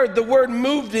the word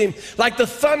moved him. Like the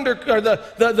thunder, or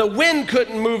the wind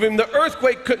couldn't move him, the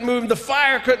earthquake couldn't move him, the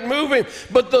fire couldn't move him.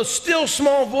 But the still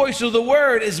small voice of the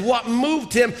word is what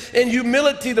moved him in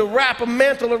humility to wrap a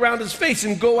mantle around his face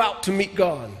and go out to meet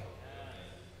God.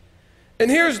 And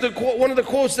here's one of the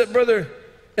quotes that Brother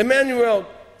Emmanuel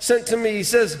sent to me. He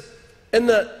says, in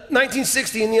the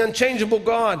 1960, in The Unchangeable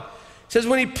God, he says,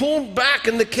 when he pulled back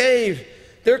in the cave,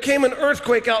 there came an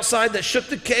earthquake outside that shook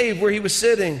the cave where he was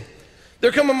sitting.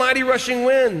 There came a mighty rushing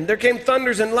wind. There came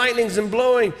thunders and lightnings and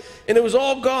blowing, and it was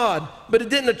all God, but it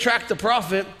didn't attract the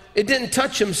prophet. It didn't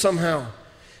touch him somehow.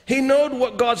 He knowed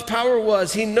what God's power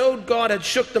was. He knowed God had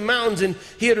shook the mountains, and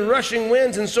he had rushing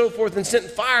winds and so forth, and sent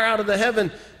fire out of the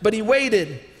heaven. But he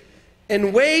waited,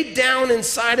 and way down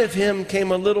inside of him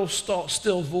came a little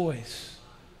still voice.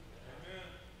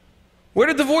 Where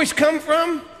did the voice come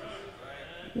from?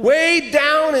 Way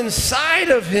down inside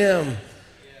of him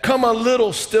come a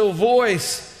little still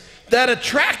voice that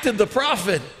attracted the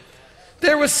prophet.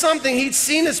 There was something, he'd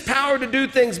seen his power to do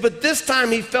things, but this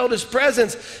time he felt his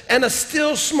presence and a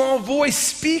still small voice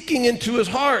speaking into his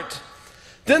heart.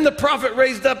 Then the prophet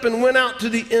raised up and went out to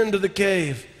the end of the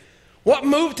cave. What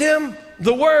moved him?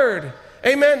 The word.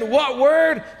 Amen. What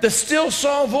word? The still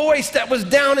small voice that was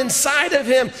down inside of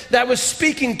him that was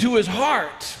speaking to his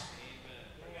heart.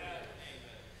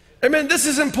 Amen. This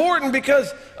is important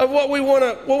because of what we want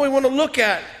to look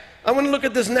at. I want to look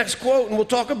at this next quote, and we'll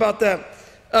talk about that.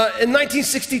 In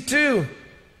 1962,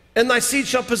 and thy seed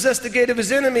shall possess the gate of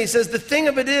his enemy. He says, the thing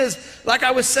of it is, like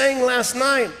I was saying last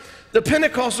night, the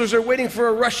Pentecostals are waiting for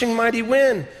a rushing mighty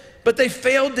wind, but they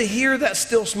failed to hear that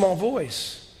still small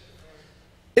voice.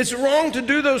 It's wrong to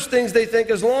do those things, they think,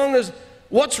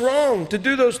 what's wrong to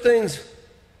do those things?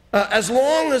 As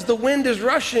long as the wind is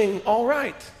rushing, all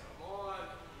right.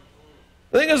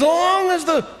 I think as long as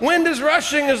the wind is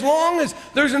rushing, as long as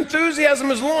there's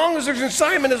enthusiasm, as long as there's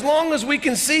excitement, as long as we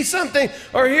can see something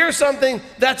or hear something,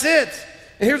 that's it.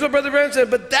 And here's what Brother Branham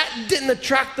said, but that didn't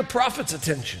attract the prophet's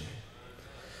attention.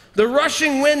 The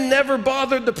rushing wind never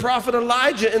bothered the prophet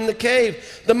Elijah in the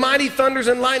cave. The mighty thunders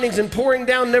and lightnings and pouring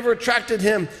down never attracted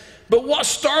him. But what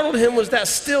startled him was that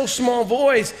still small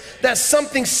voice, that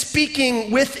something speaking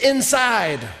with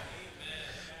inside.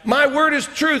 My word is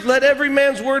truth. Let every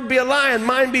man's word be a lie and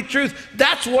mine be truth.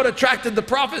 That's what attracted the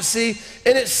prophecy,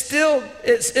 and it'll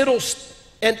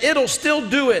still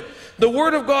do it. The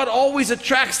word of God always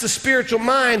attracts the spiritual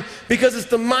mind because it's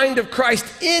the mind of Christ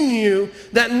in you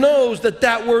that knows that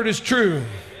that word is true.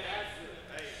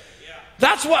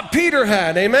 That's what Peter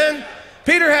had, amen?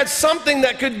 Peter had something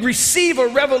that could receive a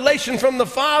revelation from the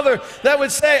Father that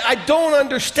would say, I don't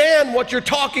understand what you're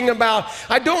talking about.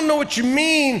 I don't know what you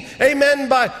mean, amen,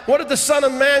 by what if the Son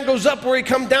of Man goes up where he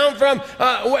come down from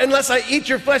unless I eat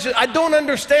your flesh. I don't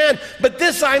understand, but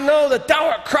this I know, that thou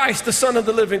art Christ, the Son of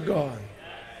the living God.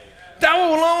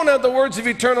 Thou alone have the words of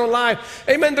eternal life.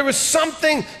 Amen. There was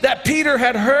something that Peter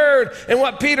had heard, and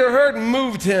what Peter heard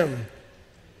moved him.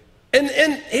 And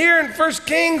here in 1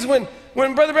 Kings, when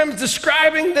Brother Branham is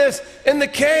describing this in the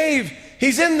cave,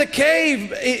 he's in the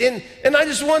cave, and I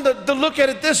just wanted to look at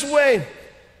it this way.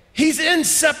 He's in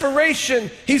separation.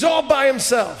 He's all by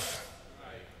himself.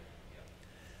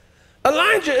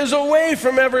 Elijah is away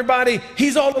from everybody.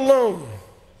 He's all alone.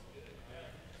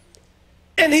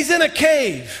 And he's in a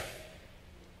cave.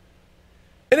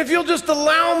 And if you'll just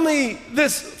allow me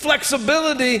this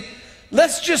flexibility,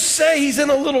 let's just say he's in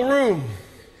a little room.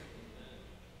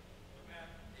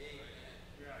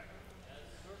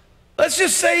 Let's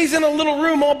just say he's in a little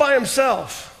room all by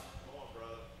himself.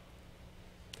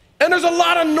 And there's a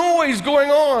lot of noise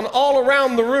going on all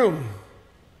around the room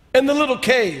in the little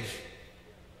cave,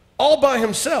 all by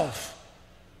himself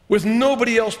with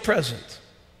nobody else present.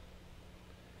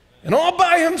 And all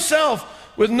by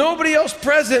himself with nobody else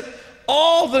present,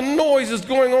 all the noise is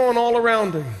going on all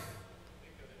around him.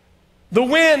 The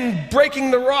wind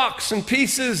breaking the rocks in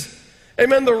pieces.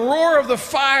 Amen. The roar of the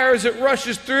fire as it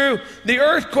rushes through. The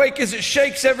earthquake as it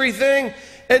shakes everything.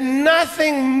 And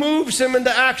nothing moves him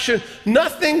into action.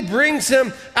 Nothing brings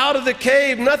him out of the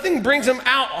cave. Nothing brings him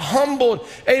out humbled.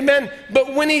 Amen.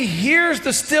 But when he hears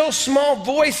the still small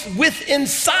voice within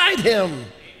inside him,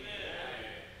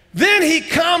 then he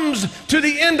comes to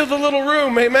the end of the little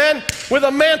room, amen, with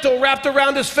a mantle wrapped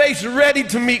around his face, ready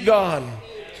to meet God.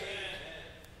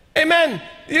 Amen.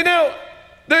 You know,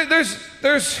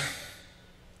 there's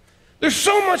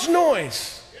so much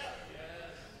noise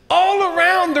All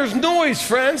around there's noise,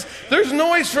 friends. There's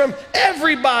noise from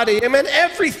everybody. Amen.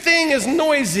 Everything is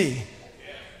noisy.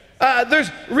 There's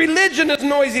religion is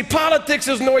noisy, politics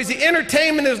is noisy,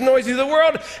 entertainment is noisy, the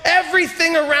world,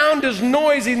 everything around is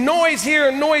noisy, noise here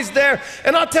and noise there.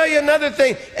 And I'll tell you another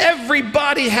thing,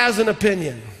 everybody has an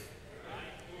opinion.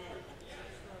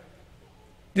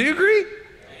 Do you agree?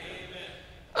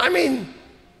 I mean,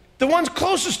 the ones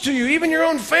closest to you, even your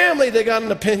own family, they got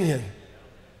an opinion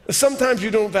that sometimes you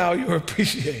don't value or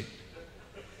appreciate.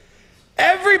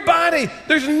 Everybody,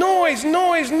 there's noise.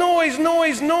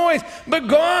 But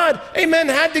God, amen,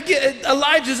 had to get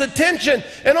Elijah's attention,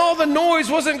 and all the noise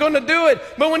wasn't going to do it.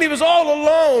 But when he was all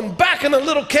alone, back in a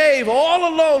little cave,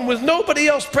 all alone with nobody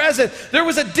else present, there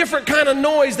was a different kind of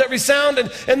noise that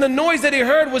resounded, and the noise that he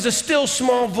heard was a still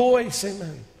small voice,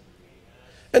 amen.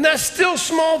 And that still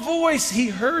small voice he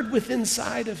heard within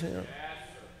inside of him.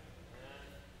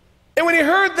 And when he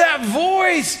heard that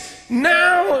voice,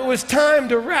 now it was time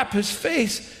to wrap his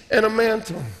face in a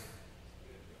mantle.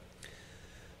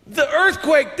 The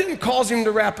earthquake didn't cause him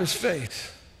to wrap his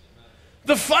face.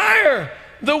 The fire,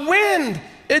 the wind,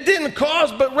 it didn't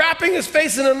cause, but wrapping his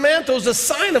face in a mantle is a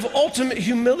sign of ultimate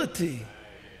humility.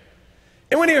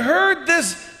 And when he heard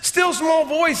this still small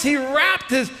voice, he wrapped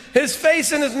his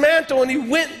face in his mantle and he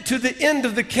went to the end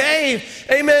of the cave,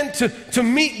 amen, to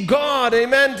meet God,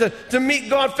 amen, to meet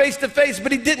God face to face.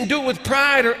 But he didn't do it with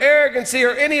pride or arrogancy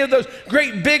or any of those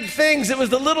great big things. It was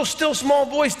the little still small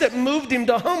voice that moved him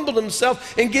to humble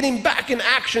himself and get him back in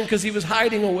action because he was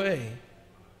hiding away.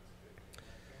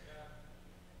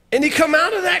 And he come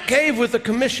out of that cave with a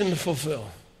commission to fulfill.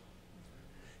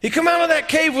 He come out of that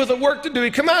cave with a work to do. He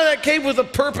come out of that cave with a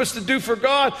purpose to do for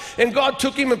God, and God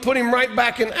took him and put him right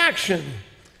back in action.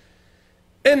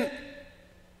 And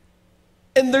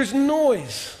there's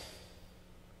noise.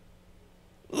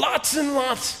 Lots and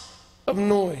lots of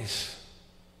noise.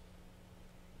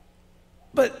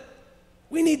 But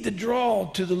we need to draw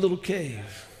to the little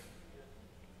cave.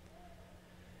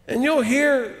 And you'll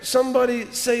hear somebody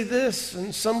say this,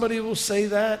 and somebody will say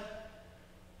that.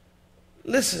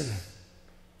 Listen.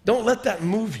 Don't let that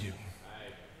move you.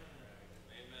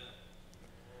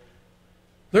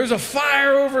 There's a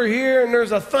fire over here, and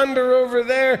there's a thunder over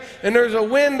there, and there's a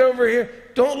wind over here.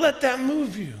 Don't let that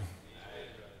move you.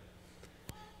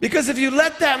 Because if you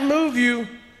let that move you,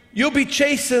 you'll be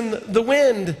chasing the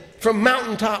wind from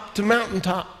mountaintop to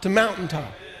mountaintop to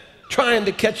mountaintop, trying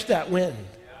to catch that wind.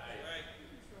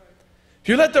 If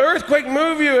you let the earthquake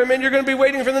move you, amen, you're going to be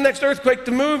waiting for the next earthquake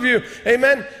to move you,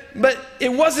 amen. But it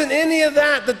wasn't any of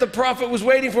that that the prophet was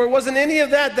waiting for. It wasn't any of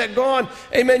that that God,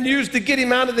 amen, used to get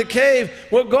him out of the cave.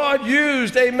 What God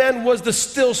used, amen, was the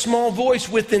still small voice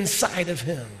within inside of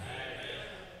him.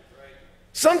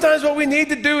 Sometimes what we need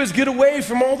to do is get away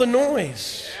from all the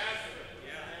noise.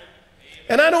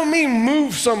 And I don't mean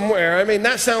move somewhere. I mean,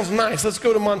 that sounds nice. Let's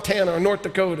go to Montana or North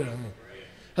Dakota.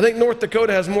 I think North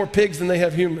Dakota has more pigs than they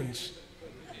have humans.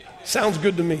 Sounds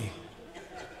good to me.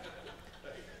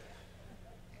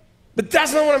 But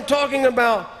that's not what I'm talking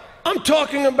about. I'm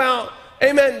talking about,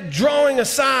 amen, drawing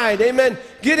aside, amen,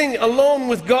 getting alone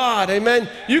with God, amen.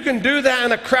 You can do that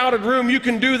in a crowded room. You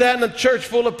can do that in a church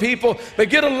full of people.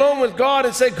 But get alone with God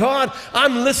and say, God,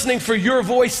 I'm listening for your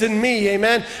voice in me,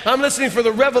 amen. I'm listening for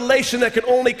the revelation that can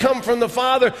only come from the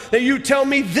Father, that you tell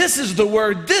me this is the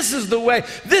word, this is the way,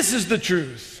 this is the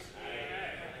truth.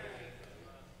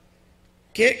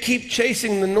 Can't keep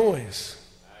chasing the noise.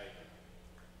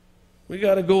 We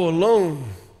got to go alone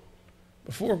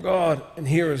before God and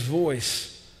hear his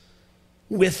voice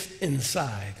with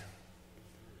inside.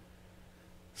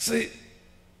 See,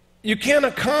 you can't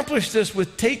accomplish this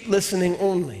with tape listening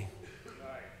only.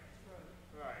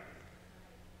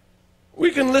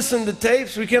 We can listen to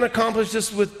tapes. We can't accomplish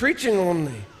this with preaching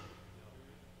only.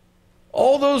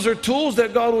 All those are tools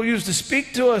that God will use to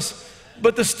speak to us.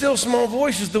 But the still small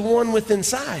voice is the one within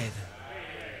inside,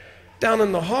 down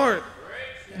in the heart.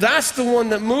 That's the one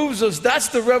that moves us. That's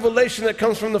the revelation that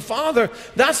comes from the Father.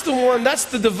 That's the one, that's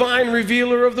the divine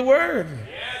revealer of the Word.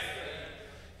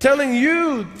 Telling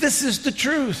you this is the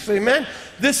truth, amen?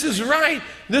 This is right.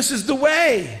 This is the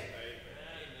way.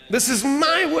 This is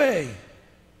my way.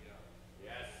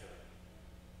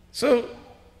 So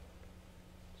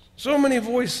many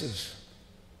voices,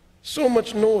 so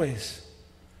much noise.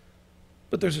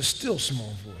 But there's a still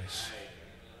small voice.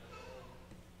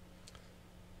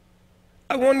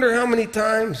 I wonder how many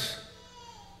times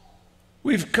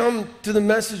we've come to the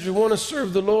message we want to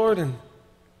serve the Lord and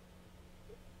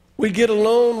we get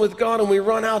alone with God and we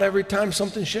run out every time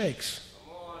something shakes.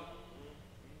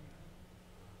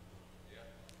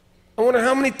 I wonder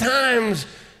how many times,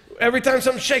 every time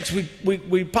something shakes,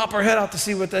 we pop our head out to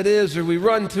see what that is, or we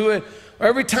run to it. Or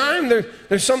every time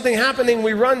there's something happening,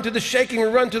 we run to the shaking, we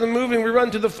run to the moving, we run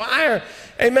to the fire.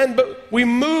 Amen. But we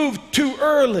move too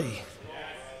early.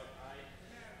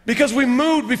 Because we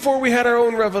moved before we had our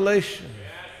own revelation.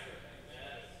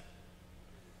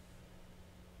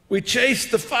 We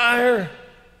chased the fire,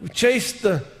 we chased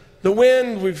the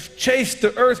wind, we've chased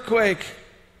the earthquake.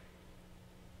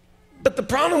 But the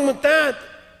problem with that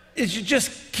is you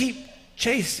just keep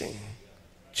chasing.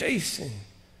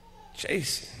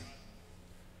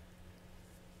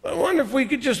 I wonder if we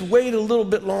could just wait a little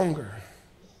bit longer.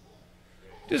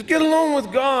 Just get along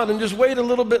with God and just wait a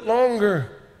little bit longer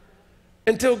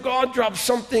until God drops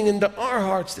something into our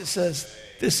hearts that says,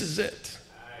 this is it.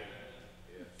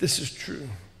 This is true.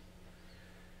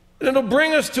 And it'll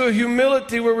bring us to a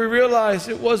humility where we realize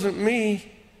it wasn't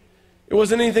me. It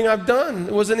wasn't anything I've done.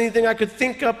 It wasn't anything I could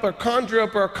think up or conjure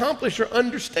up or accomplish or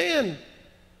understand.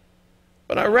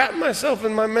 But I wrap myself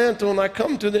in my mantle and I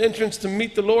come to the entrance to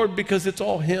meet the Lord because it's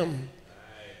all Him.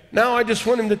 Now I just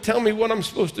want Him to tell me what I'm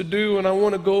supposed to do, and I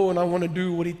want to go and I want to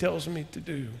do what He tells me to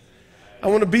do. I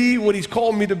want to be what He's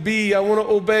called me to be. I want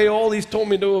to obey all He's told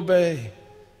me to obey.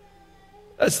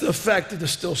 That's the effect of the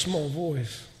still small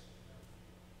voice.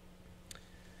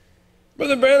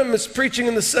 Brother Branham is preaching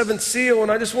in the seventh seal,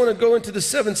 and I just want to go into the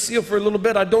seventh seal for a little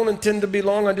bit. I don't intend to be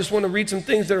long. I just want to read some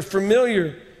things that are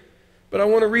familiar, but I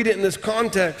want to read it in this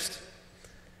context. It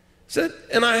said,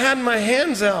 and I had my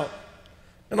hands out,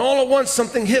 and all at once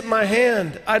something hit my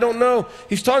hand. I don't know.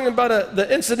 He's talking about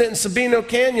the incident in Sabino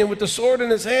Canyon with the sword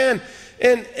in his hand,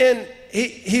 and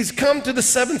he's come to the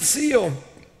seventh seal.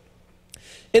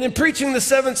 And in preaching the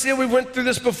seventh seal, we went through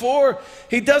this before,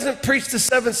 he doesn't preach the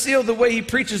seventh seal the way he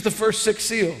preaches the first six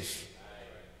seals.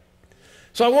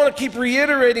 So I want to keep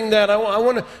reiterating that. I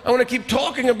want to keep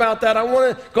talking about that. I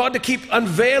want God to keep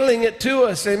unveiling it to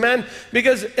us, amen?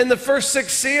 Because in the first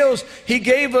six seals, He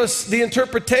gave us the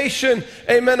interpretation,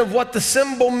 amen, of what the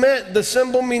symbol meant. The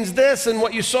symbol means this, and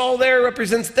what you saw there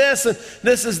represents this, and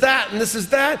this is that, and this is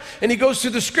that. And He goes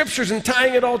through the scriptures and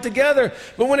tying it all together.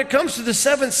 But when it comes to the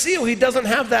seventh seal, He doesn't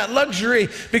have that luxury,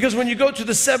 because when you go to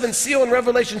the seventh seal in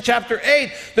Revelation chapter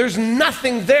 8, there's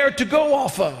nothing there to go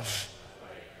off of.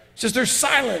 It's just there's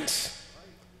silence.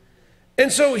 And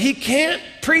so He can't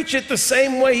preach it the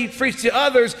same way He preached the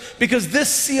others, because this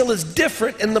seal is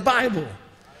different in the Bible.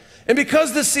 And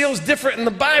because this seal is different in the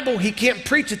Bible, He can't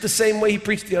preach it the same way He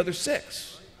preached the other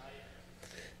six.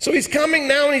 So He's coming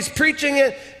now and He's preaching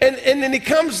it, and then He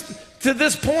comes to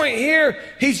this point here.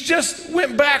 He's just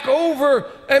went back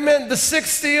over, amen, the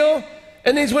sixth seal.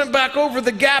 And He's went back over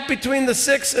the gap between the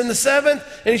sixth and the seventh,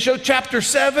 and He showed chapter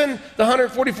 7, the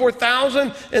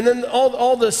 144,000, and then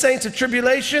all the saints of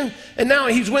tribulation. And now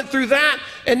He's went through that,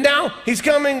 and now He's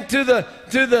coming to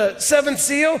the seventh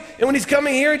seal. And when He's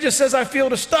coming here, He just says, I feel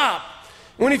to stop.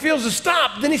 When He feels to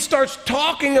stop, then He starts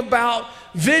talking about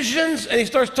visions, and He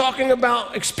starts talking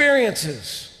about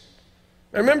experiences.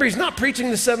 Now remember, He's not preaching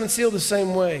the seventh seal the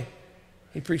same way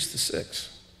He preached the sixth.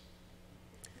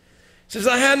 He says,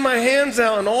 I had my hands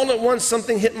out, and all at once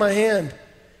something hit my hand.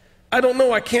 I don't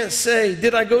know. I can't say.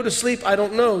 Did I go to sleep? I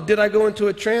don't know. Did I go into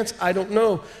a trance? I don't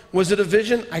know. Was it a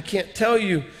vision? I can't tell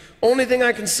you. Only thing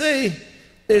I can say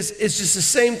is it's just the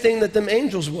same thing that them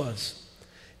angels was.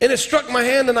 And it struck my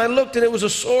hand, and I looked, and it was a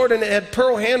sword, and it had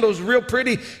pearl handles, real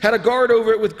pretty, had a guard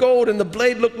over it with gold, and the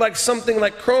blade looked like something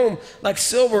like chrome, like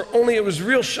silver, only it was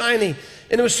real shiny.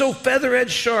 And it was so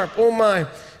feather-edged sharp, oh my.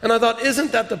 And I thought,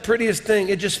 isn't that the prettiest thing?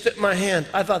 It just fit my hand.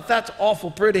 I thought, that's awful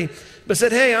pretty. But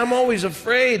said, hey, I'm always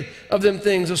afraid of them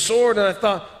things, a sword. And I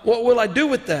thought, what will I do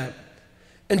with that?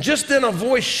 And just then a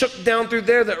voice shook down through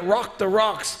there that rocked the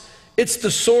rocks. It's the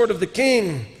sword of the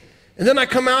king. And then I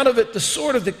come out of it, the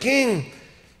sword of the king.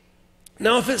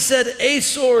 Now if it said a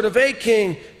sword of a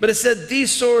king, but it said the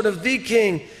sword of the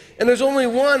king, and there's only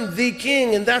one, the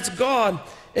king, and that's God.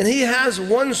 And He has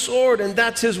one sword, and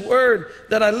that's His word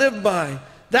that I live by.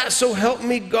 That so help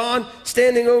me God,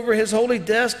 standing over His holy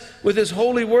desk with His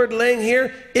holy word laying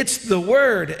here. It's the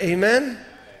word, amen?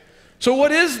 So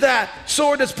what is that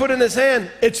sword that's put in His hand?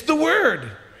 It's the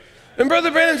word. And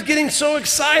Brother Branham's getting so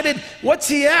excited. What's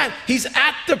he at? He's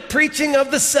at the preaching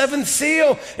of the seventh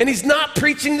seal. And he's not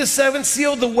preaching the seventh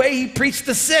seal the way he preached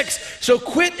the sixth. So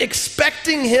quit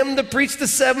expecting him to preach the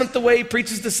seventh the way he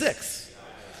preaches the sixth.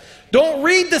 Don't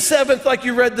read the seventh like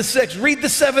you read the sixth. Read the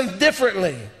seventh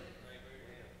differently.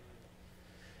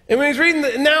 And when he's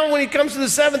reading, now when he comes to the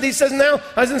seventh, he says, now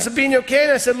I was in Sabino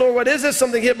Canyon. I said, Lord, what is this?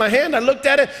 Something hit my hand. I looked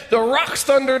at it. The rocks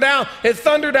thundered out. It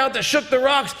thundered out that shook the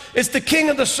rocks. It's the king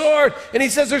of the sword. And he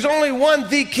says, there's only one,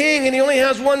 the king, and he only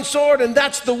has one sword, and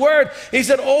that's the word. He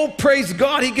said, oh, praise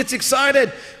God. He gets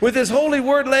excited with his holy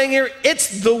word laying here.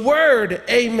 It's the word.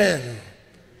 Amen.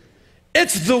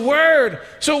 It's the word.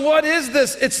 So what is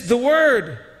this? It's the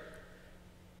word.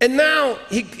 And now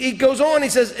he goes on, he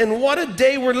says, and what a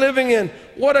day we're living in.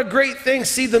 What a great thing.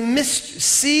 See the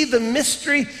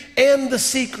mystery and the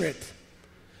secret.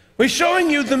 We're showing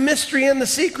you the mystery and the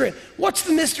secret. What's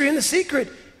the mystery and the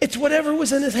secret? It's whatever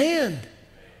was in his hand.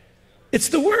 It's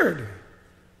the word.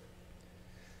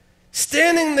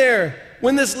 Standing there,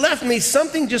 when this left me,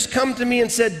 something just come to me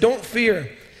and said, don't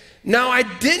fear. Now I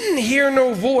didn't hear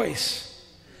no voice,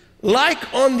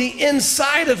 like on the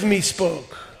inside of me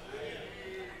spoke.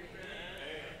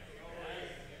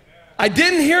 I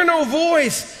didn't hear no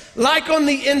voice like on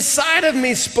the inside of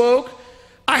me spoke.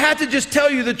 I had to just tell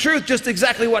you the truth, just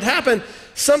exactly what happened.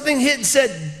 Something hit and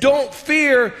said, don't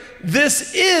fear,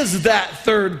 this is that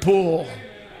third pool.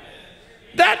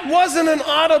 That wasn't an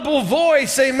audible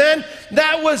voice, amen?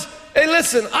 That was, hey,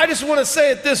 listen, I just want to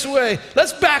say it this way.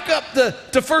 Let's back up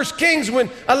to 1 Kings when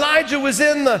Elijah was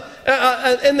in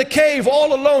the cave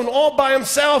all alone, all by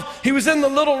himself. He was in the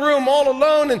little room all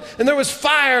alone, and there was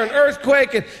fire and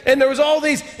earthquake, and there was all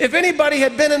these. If anybody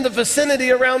had been in the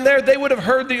vicinity around there, they would have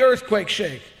heard the earthquake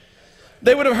shake.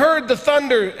 They would have heard the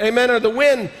thunder, amen, or the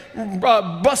wind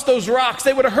bust those rocks.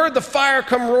 They would have heard the fire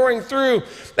come roaring through,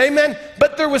 amen.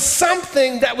 But there was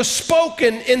something that was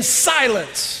spoken in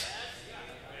silence.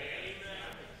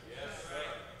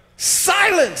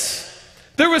 Silence.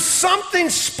 There was something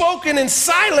spoken in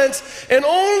silence, and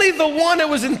only the one it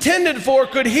was intended for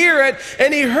could hear it,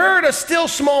 and he heard a still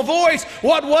small voice.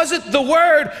 What was it? The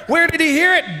word. Where did he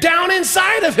hear it? Down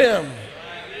inside of him.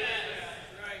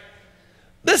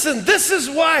 Listen, this is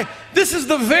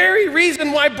the very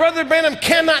reason why Brother Branham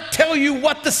cannot tell you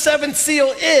what the seventh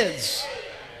seal is.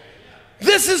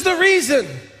 This is the reason.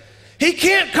 He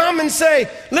can't come and say,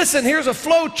 listen, here's a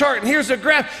flow chart and here's a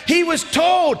graph. He was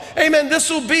told, amen,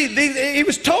 he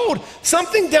was told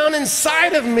something down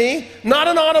inside of me, not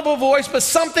an audible voice, but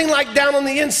something like down on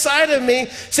the inside of me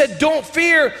said, don't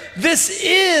fear, this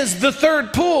is the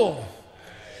third pool.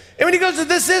 And when he goes to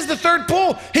this is the third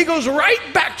pool, he goes right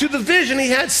back to the vision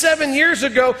he had 7 years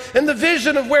ago, and the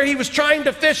vision of where he was trying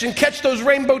to fish and catch those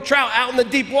rainbow trout out in the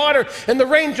deep water. And the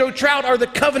rainbow trout are the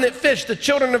covenant fish, the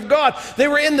children of God. They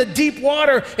were in the deep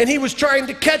water, and he was trying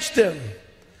to catch them.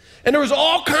 And there was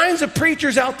all kinds of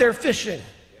preachers out there fishing.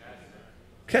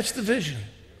 Catch the vision.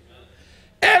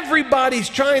 Everybody's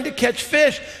trying to catch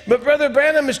fish, but Brother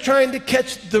Branham is trying to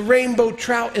catch the rainbow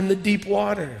trout in the deep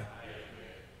water.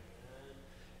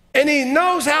 And he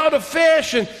knows how to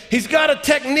fish, and he's got a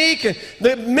technique, and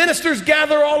the ministers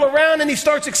gather all around, and he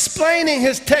starts explaining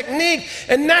his technique.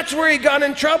 And that's where he got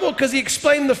in trouble, because he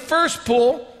explained the first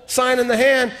pull, sign in the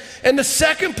hand, and the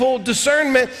second pull,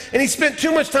 discernment, and he spent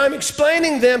too much time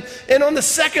explaining them. And on the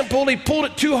second pull, he pulled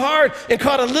it too hard and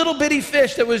caught a little bitty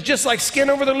fish that was just like skin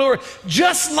over the lure,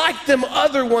 just like them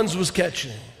other ones was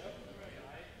catching.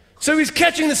 So he's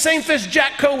catching the same fish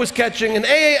Jack Coe was catching, and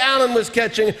A.A. Allen was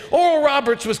catching, Oral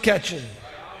Roberts was catching.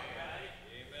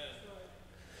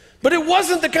 But it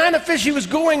wasn't the kind of fish he was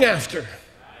going after.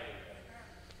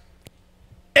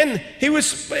 And he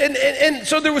was, and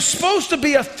so there was supposed to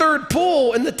be a third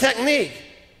pull in the technique.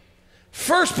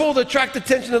 First pull to attract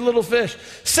attention to the little fish.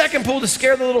 Second pull to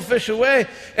scare the little fish away.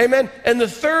 Amen. And the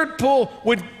third pull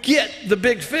would get the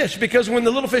big fish, because when the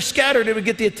little fish scattered, it would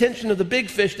get the attention of the big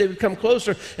fish. They would come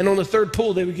closer, and on the third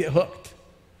pull, they would get hooked.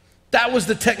 That was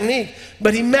the technique.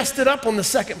 But he messed it up on the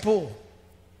second pull.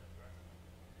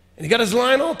 And he got his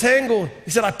line all tangled.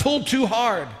 He said, I pulled too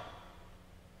hard.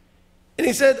 And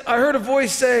he said, I heard a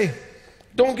voice say,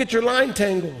 don't get your line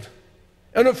tangled.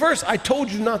 And at first, I told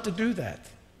you not to do that.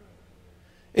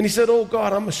 And he said, oh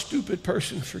God, I'm a stupid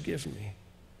person, forgive me.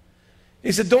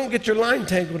 He said, don't get your line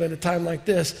tangled at a time like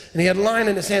this. And he had a line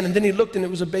in his hand, and then he looked, and it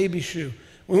was a baby shoe.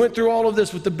 We went through all of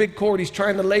this with the big cord. He's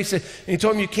trying to lace it, and he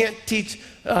told him, you can't teach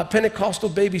Pentecostal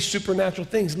babies supernatural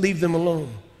things. Leave them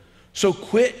alone. So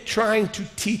quit trying to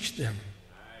teach them.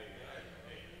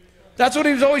 That's what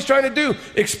he was always trying to do.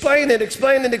 Explain it,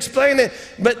 explain it, explain it.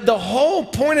 But the whole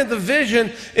point of the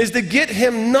vision is to get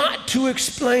him not to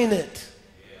explain it.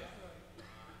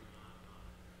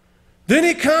 Then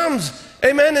he comes,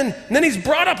 Amen. And then he's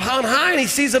brought up on high and he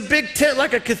sees a big tent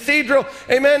like a cathedral.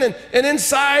 Amen. And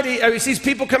inside he sees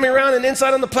people coming around, and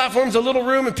inside on the platform is a little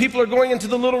room, and people are going into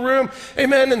the little room.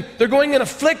 Amen. And they're going in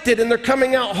afflicted and they're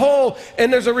coming out whole.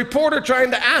 And there's a reporter trying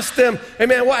to ask them,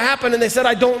 amen, what happened? And they said,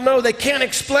 I don't know. They can't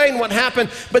explain what happened,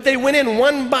 but they went in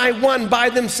one by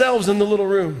themselves in the little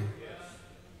room.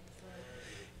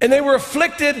 And they were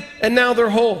afflicted and now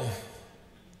they're whole.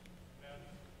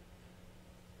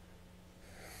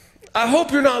 I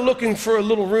hope you're not looking for a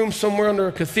little room somewhere under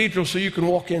a cathedral so you can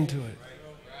walk into it.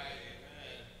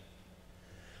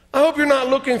 I hope you're not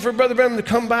looking for Brother Branham to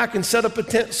come back and set up a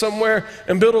tent somewhere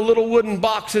and build a little wooden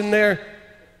box in there.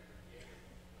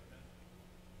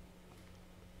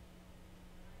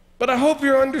 But I hope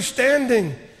you're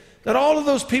understanding that all of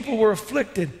those people were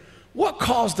afflicted. What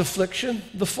caused affliction?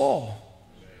 The fall.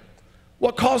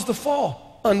 What caused the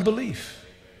fall? Unbelief.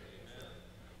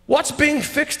 What's being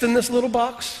fixed in this little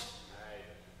box?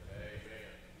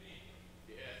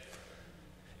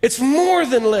 It's more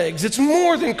than legs. It's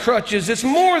more than crutches. It's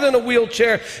more than a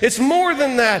wheelchair. It's more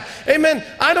than that. Amen.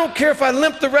 I don't care if I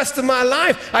limp the rest of my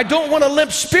life. I don't want to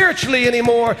limp spiritually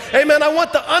anymore. Amen. I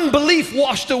want the unbelief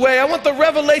washed away. I want the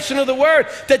revelation of the word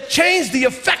that changed the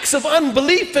effects of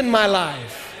unbelief in my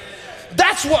life.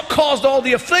 That's what caused all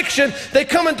the affliction. They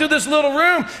come into this little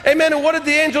room. Amen. And what did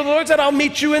the angel of the Lord say? I'll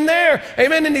meet you in there.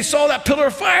 Amen. And he saw that pillar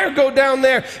of fire go down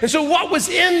there. And so what was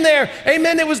in there?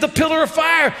 Amen. It was the pillar of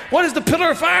fire. What is the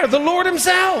pillar of fire? The Lord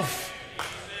himself.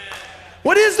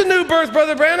 What is the new birth,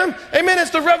 Brother Branham? Amen.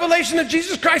 It's the revelation of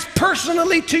Jesus Christ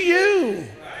personally to you.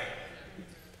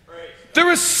 There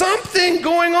was something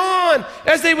going on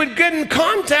as they would get in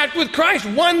contact with Christ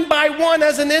one by one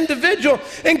as an individual.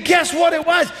 And guess what it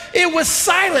was? It was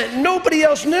silent. Nobody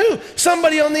else knew.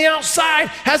 Somebody on the outside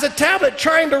has a tablet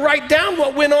trying to write down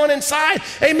what went on inside.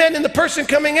 Amen. And the person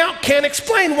coming out can't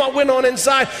explain what went on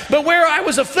inside. But where I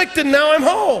was afflicted, now I'm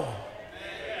whole.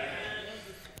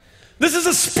 This is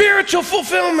a spiritual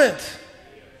fulfillment.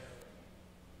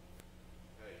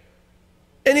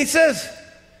 And he says,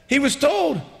 he was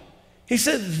told, he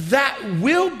said, that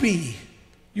will be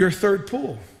your third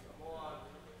pull.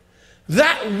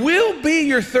 That will be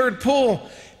your third pull,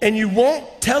 and you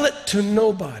won't tell it to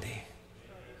nobody.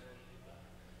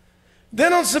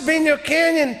 Then on Sabino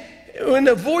Canyon, when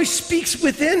the voice speaks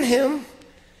within him,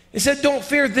 it said, don't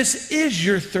fear, this is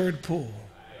your third pull.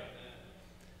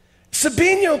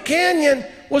 Sabino Canyon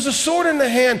was a sword in the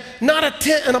hand, not a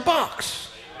tent and a box.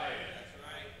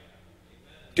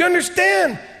 Do you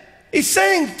understand? He's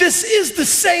saying this is the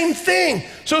same thing.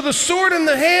 So the sword in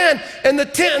the hand and the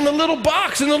tent and the little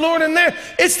box and the Lord in there,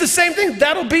 it's the same thing.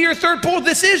 That'll be your third pull.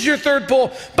 This is your third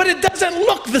pull. But it doesn't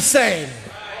look the same.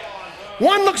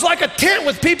 One looks like a tent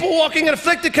with people walking and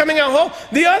afflicted coming out whole.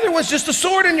 The other one's just a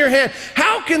sword in your hand.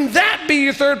 How can that be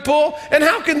your third pull? And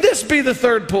how can this be the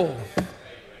third pull?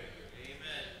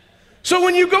 So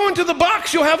when you go into the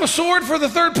box, you'll have a sword for the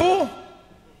third pull.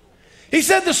 He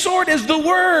said the sword is the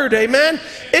word, amen?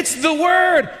 It's the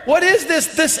word. What is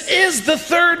this? This is the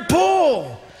third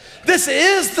pull. This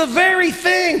is the very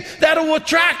thing that will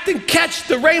attract and catch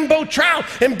the rainbow trout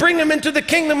and bring them into the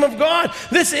kingdom of God.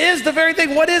 This is the very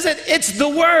thing. What is it? It's the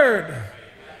word.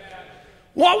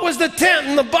 What was the tent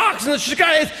and the box and the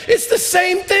Chicago? It's the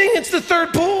same thing. It's the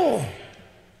third pull.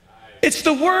 It's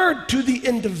the word to the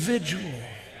individual.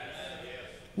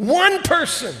 One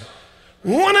person,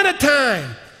 one at a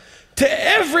time. To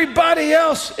everybody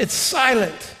else, it's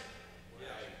silent.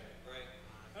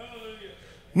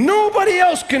 Nobody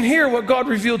else can hear what God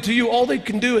revealed to you. All they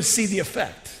can do is see the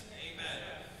effect.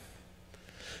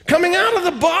 Coming out of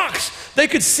the box, they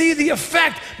could see the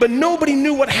effect, but nobody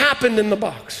knew what happened in the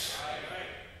box.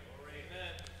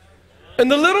 In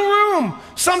the little room,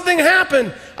 something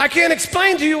happened. I can't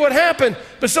explain to you what happened,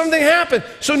 but something happened.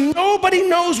 So nobody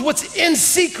knows what's in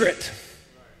secret.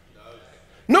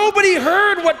 Nobody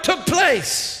heard what took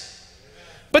place,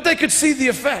 but they could see the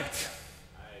effect.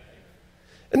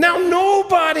 And now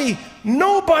nobody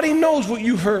knows what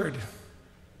you heard.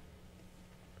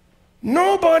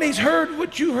 Nobody's heard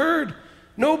what you heard.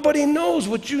 Nobody knows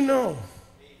what you know.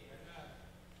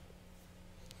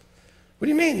 What do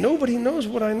you mean? Nobody knows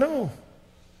what I know.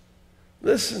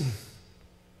 Listen,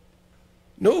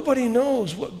 nobody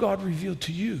knows what God revealed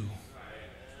to you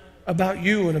about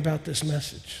you and about this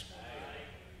message.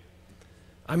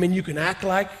 I mean, you can act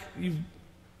like you've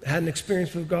had an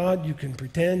experience with God. You can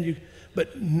pretend,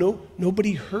 but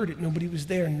nobody heard it. Nobody was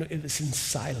there. It was in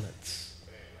silence.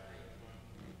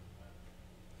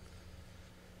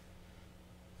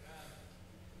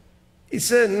 He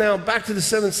said, now back to the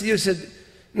seventh seal, he said,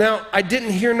 Now, I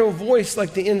didn't hear no voice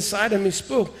like the inside of me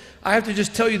spoke. I have to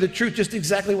just tell you the truth, just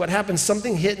exactly what happened.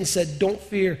 Something hit and said, don't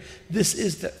fear. This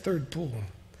is that third pull.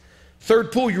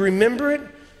 Third pull, you remember it?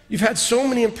 You've had so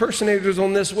many impersonators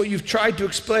on this, what you've tried to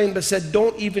explain, but said,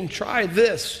 don't even try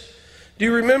this. Do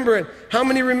you remember it? How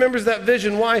many remembers that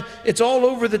vision? Why? It's all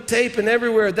over the tape and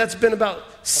everywhere. That's been about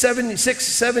 7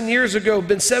 years ago,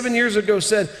 been 7 years ago,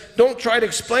 said, don't try to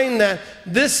explain that.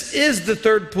 This is the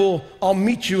third pull. I'll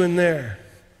meet you in there.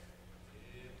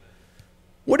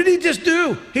 What did he just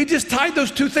do? He just tied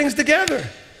those two things together.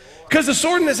 Because the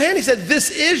sword in his hand, he said, this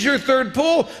is your third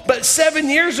pull. But 7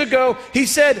 years ago, he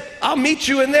said, I'll meet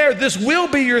you in there. This will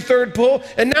be your third pull.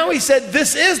 And now he said,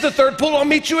 this is the third pull. I'll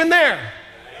meet you in there.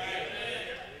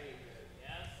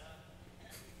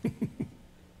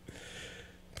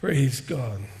 Praise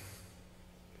God.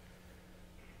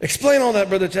 Explain all that,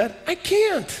 Brother Chad. I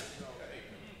can't.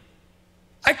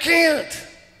 I can't.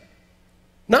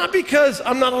 Not because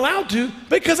I'm not allowed to,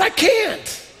 because I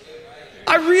can't.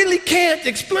 I really can't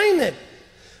explain it.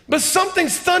 But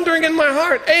something's thundering in my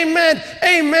heart. Amen,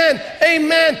 amen,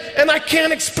 amen. And I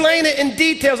can't explain it in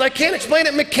details. I can't explain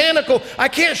it mechanical. I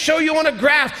can't show you on a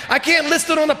graph. I can't list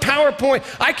it on a PowerPoint.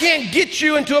 I can't get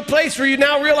you into a place where you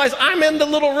now realize I'm in the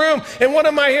little room and what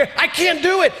am I here? I can't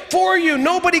do it for you.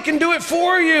 Nobody can do it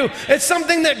for you. It's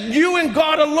something that you and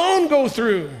God alone go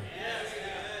through.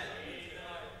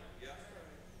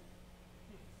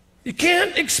 You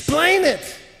can't explain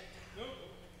it.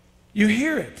 You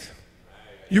hear it.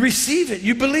 You receive it.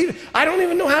 You believe it. I don't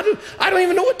even know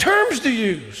what terms to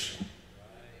use.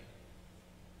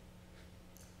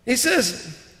 He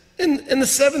says in the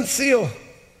seventh seal, he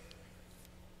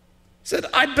said,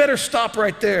 I'd better stop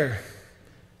right there.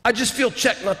 I just feel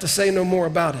checked not to say no more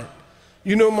about it.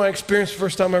 You know my experience the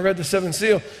first time I read the seventh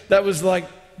seal, that was like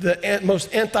the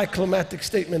most anticlimactic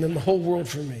statement in the whole world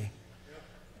for me.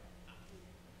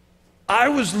 I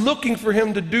was looking for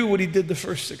him to do what he did the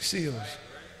first 6 seals.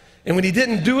 And when he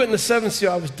didn't do it in the seventh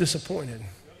seal, I was disappointed.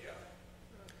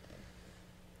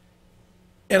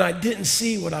 And I didn't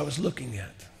see what I was looking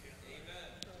at.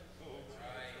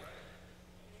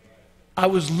 I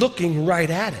was looking right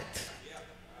at it.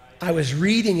 I was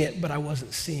reading it, but I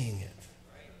wasn't seeing it.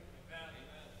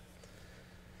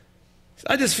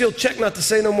 I just feel checked not to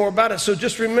say no more about it. So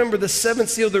just remember the seventh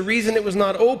seal, the reason it was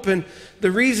not open,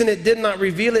 the reason it did not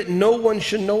reveal it, no one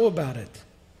should know about it.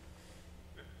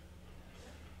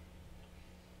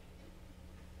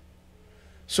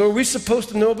 So are we supposed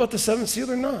to know about the seventh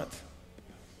seal or not?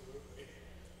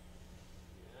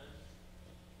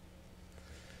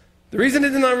 The reason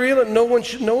it did not reveal it, no one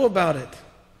should know about it.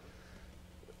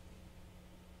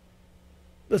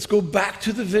 Let's go back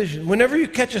to the vision. Whenever you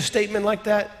catch a statement like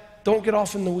that, don't get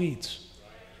off in the weeds.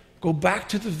 Go back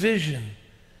to the vision.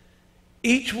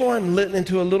 Each one lit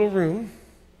into a little room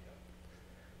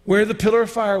where the pillar of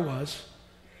fire was,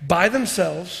 by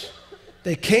themselves.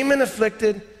 They came in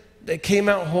afflicted, they came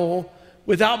out whole,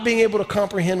 without being able to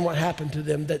comprehend what happened to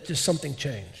them, that just something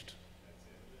changed.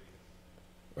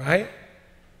 Right?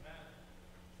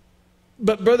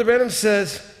 But Brother Branham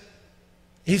says,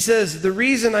 he says, the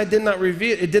reason it did not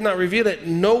reveal it,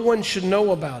 no one should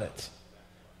know about it.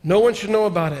 No one should know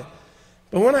about it.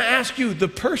 But when I ask you, the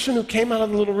person who came out of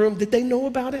the little room, did they know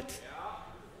about it?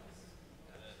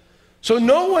 So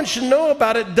no one should know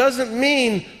about it doesn't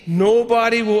mean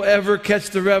nobody will ever catch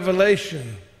the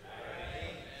revelation.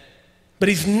 But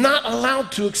he's not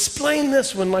allowed to explain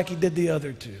this one like he did the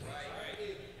other two.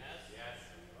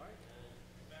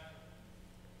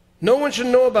 No one should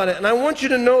know about it. And I want you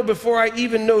to know, before I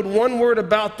even know one word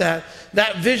about that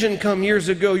vision come years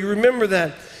ago. You remember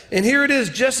that. And here it is,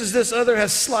 just as this other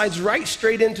has slides right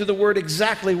straight into the word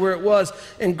exactly where it was.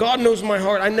 And God knows my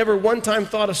heart. I never one time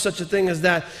thought of such a thing as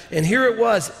that. And here it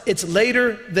was. It's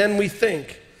later than we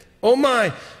think. Oh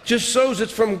my, just shows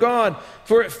it's from God,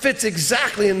 for it fits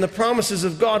exactly in the promises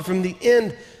of God from the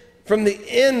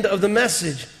end of the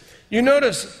message. You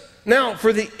notice, now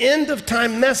for the end of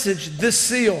time message, this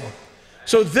seal.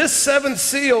 So this seventh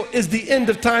seal is the end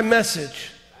of time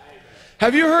message.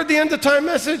 Have you heard the end of time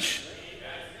message?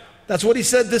 That's what he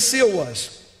said this seal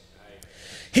was.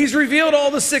 He's revealed all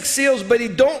the 6 seals, but he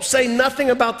don't say nothing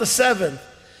about the 7th.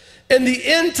 And the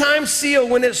end time seal,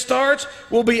 when it starts,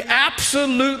 will be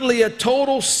absolutely a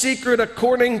total secret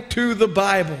according to the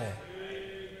Bible.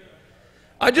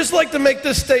 I'd just like to make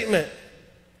this statement.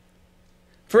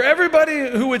 For everybody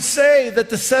who would say that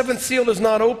the 7th seal is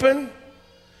not open,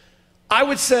 I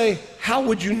would say, how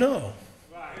would you know?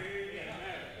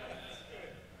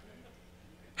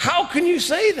 How can you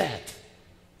say that?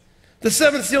 The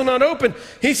seventh seal not open.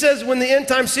 He says when the end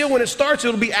time seal, when it starts,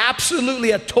 it'll be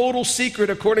absolutely a total secret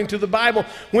according to the Bible.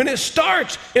 When it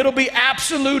starts, it'll be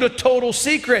absolute, a total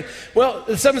secret. Well,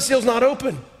 the seventh seal's not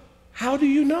open. How do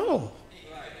you know?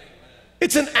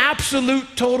 It's an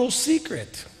absolute, total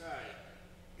secret.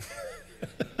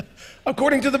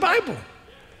 According to the Bible.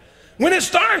 When it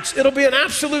starts, it'll be an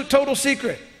absolute, total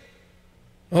secret.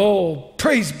 Oh,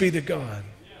 praise be to God.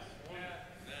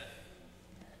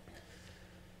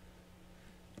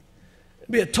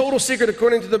 Be a total secret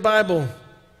according to the Bible.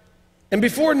 And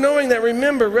before knowing that,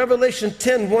 remember Revelation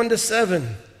 10, 1-7.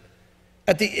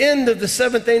 At the end of the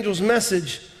seventh angel's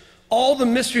message, all the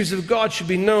mysteries of God should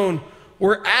be known.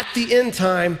 We're at the end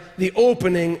time, the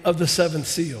opening of the seventh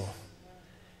seal.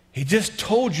 He just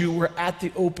told you we're at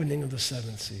the opening of the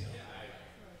seventh seal.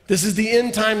 This is the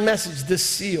end time message, this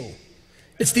seal.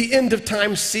 It's the end of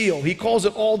time seal. He calls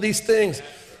it all these things.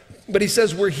 But he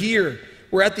says we're here.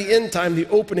 We're at the end time, the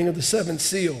opening of the seventh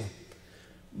seal.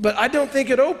 But I don't think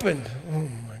it opened. Oh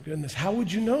my goodness, how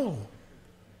would you know?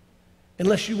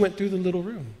 Unless you went through the little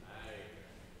room.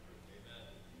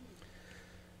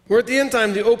 We're at the end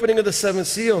time, the opening of the seventh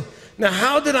seal. Now,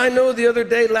 how did I know the other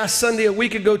day, last Sunday, a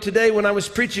week ago today, when I was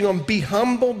preaching on be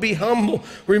humble, be humble.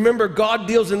 Remember, God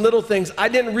deals in little things. I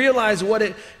didn't realize what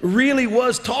it really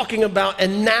was talking about,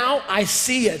 and now I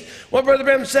see it. What Brother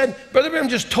Branham said, Brother Branham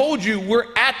just told you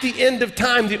we're at the end of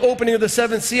time, the opening of the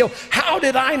seventh seal. How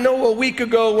did I know a week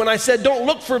ago when I said don't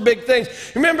look for big things?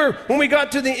 Remember, when we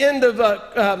got to the end of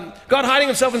God hiding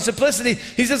himself in simplicity,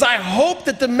 he says, I hope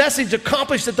that the message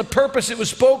accomplished the purpose it was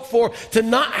spoke for, to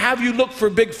not have you look for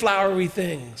big flowery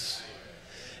things.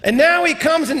 And now he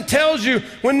comes and tells you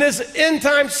when this end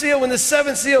time seal, when the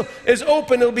seventh seal is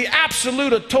open, it'll be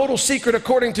absolute, a total secret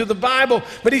according to the Bible.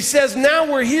 But he says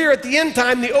now we're here at the end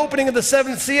time, the opening of the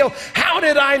seventh seal. How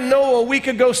did I know a week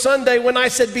ago Sunday when I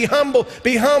said be humble,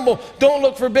 don't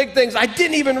look for big things? I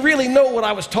didn't even really know what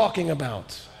I was talking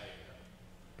about.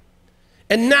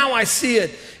 And now I see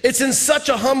it. It's in such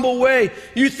a humble way.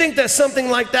 You think that something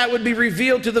like that would be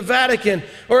revealed to the Vatican,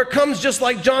 or it comes just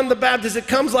like John the Baptist. It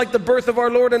comes like the birth of our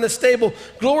Lord in a stable.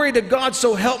 Glory to God,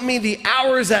 so help me, the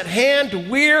hour is at hand.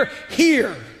 We're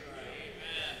here.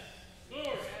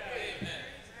 Amen.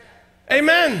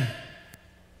 Amen.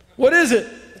 What is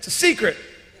it? It's a secret.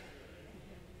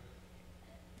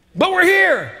 But we're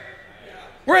here.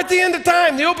 We're at the end of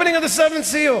time, the opening of the seventh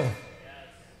seal.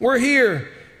 We're here.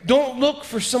 Don't look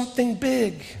for something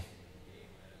big.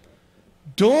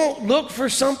 Don't look for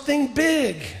something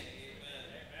big.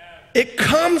 It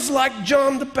comes like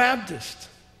John the Baptist,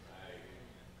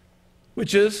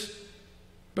 which is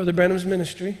Brother Branham's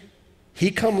ministry.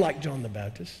 He come like John the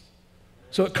Baptist.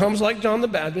 So it comes like John the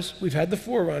Baptist. We've had the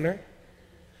forerunner.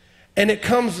 And it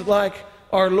comes like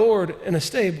our Lord in a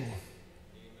stable.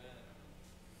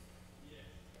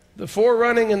 The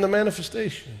forerunning and the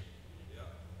manifestation.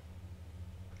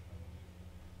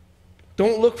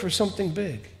 Don't look for something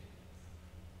big.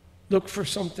 Look for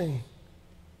something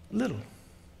little.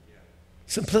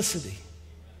 Simplicity,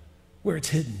 where it's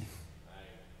hidden.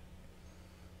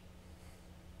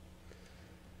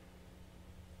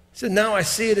 So now I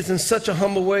see it. It's in such a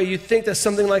humble way. You'd think that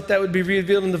something like that would be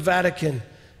revealed in the Vatican,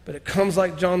 but it comes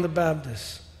like John the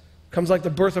Baptist. It comes like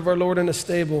the birth of our Lord in a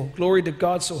stable. Glory to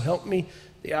God, so help me.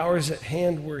 The hour is at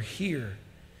hand. We're here.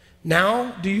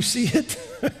 Now, do you see it?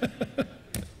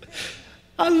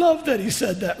 I love that he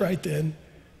said that right then.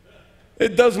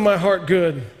 It does my heart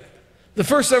good. The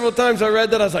first several times I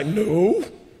read that, I was like, no.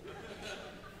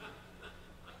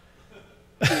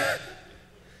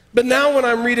 But now when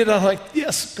I'm reading it, I'm like,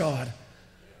 yes, God.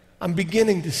 I'm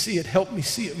beginning to see it. Help me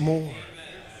see it more.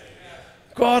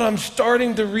 God, I'm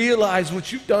starting to realize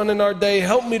what you've done in our day.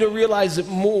 Help me to realize it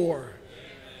more.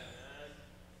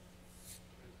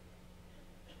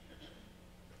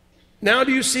 Now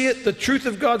do you see it? The truth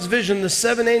of God's vision, the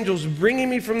seven angels bringing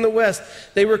me from the west.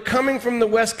 They were coming from the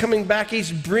west, coming back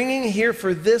east, bringing here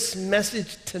for this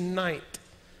message tonight.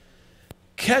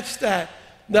 Catch that.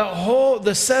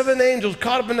 The seven angels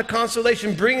caught up in the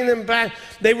constellation, bringing them back.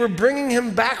 They were bringing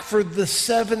him back for the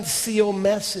seventh seal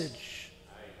message.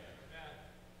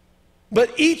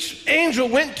 But each angel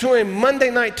went to him Monday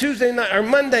night, Tuesday night, or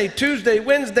Monday, Tuesday,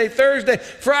 Wednesday, Thursday,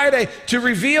 Friday, to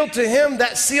reveal to him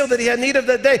that seal that he had need of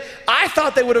that day. I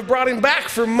thought they would have brought him back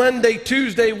for Monday,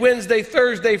 Tuesday, Wednesday,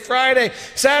 Thursday, Friday,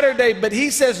 Saturday, but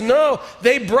he says, no,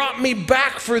 they brought me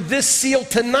back for this seal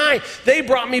tonight. They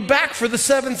brought me back for the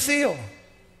seventh seal.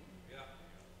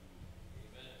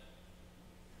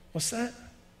 What's that?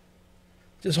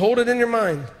 Just hold it in your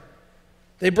mind.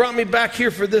 They brought me back here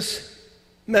for this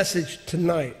message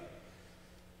tonight.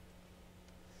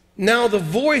 Now the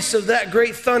voice of that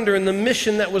great thunder and the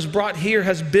mission that was brought here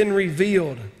has been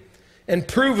revealed and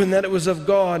proven that it was of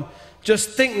God. Just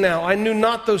think now, I knew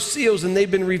not those seals, and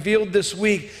they've been revealed this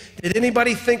week. Did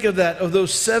anybody think of that, of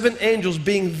those 7 angels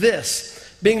being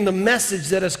this, being the message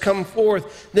that has come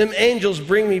forth? Them angels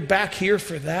bring me back here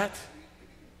for that?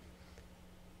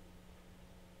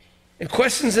 In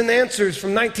Questions and Answers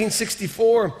from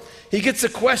 1964, he gets a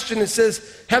question that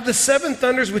says, have the 7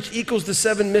 thunders, which equals the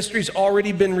 7 mysteries,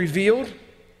 already been revealed?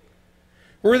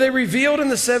 Were they revealed in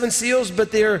the 7 seals,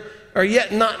 but they are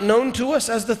yet not known to us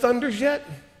as the thunders yet?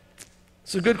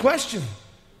 It's a good question.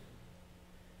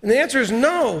 And the answer is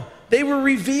no. They were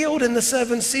revealed in the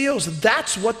 7 seals.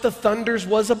 That's what the thunders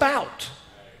was about.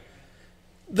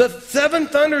 The 7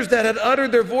 thunders that had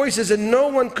uttered their voices, and no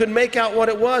one could make out what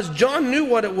it was. John knew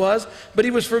what it was, but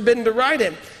he was forbidden to write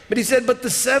it. But he said, but the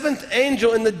 7th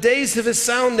angel, in the days of his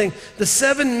sounding, the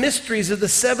 7 mysteries of the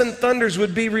 7 thunders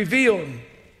would be revealed.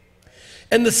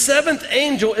 And the 7th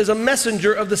angel is a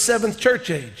messenger of the 7th church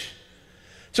age.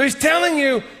 So he's telling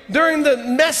you, during the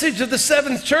message of the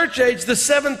 7th church age, the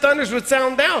 7 thunders would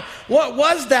sound out. What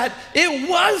was that? It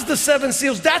was the 7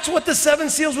 seals. That's what the 7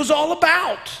 seals was all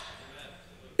about.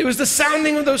 It was the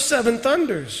sounding of those 7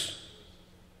 thunders.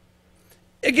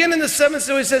 Again, in the 7th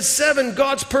seal, he says 7,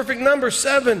 God's perfect number,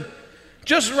 7.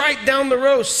 Just right down the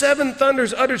row, 7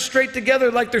 thunders uttered straight together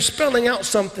like they're spelling out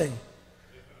something.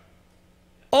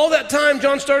 All that time,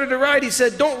 John started to write. He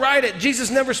said, don't write it.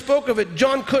 Jesus never spoke of it.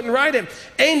 John couldn't write it.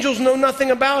 Angels know nothing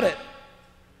about it.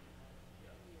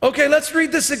 Okay, let's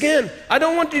read this again. I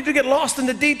don't want you to get lost in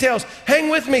the details. Hang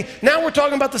with me. Now we're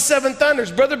talking about the 7 thunders.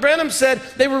 Brother Branham said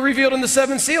they were revealed in the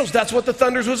 7 seals. That's what the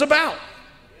thunders was about.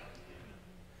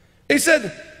 He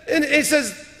said, and he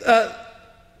says,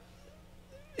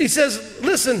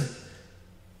 listen,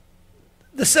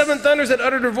 the 7 thunders that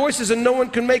uttered their voices and no one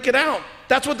could make it out.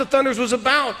 That's what the thunders was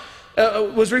about.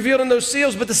 Was revealed in those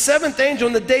seals. But the 7th angel,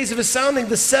 in the days of his sounding,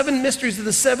 the 7 mysteries of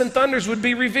the 7 thunders would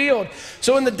be revealed.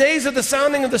 So in the days of the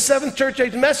sounding of the 7th church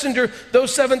age messenger,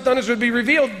 those 7 thunders would be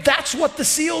revealed. That's what the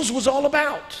seals was all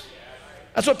about.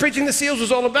 That's what preaching the seals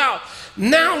was all about.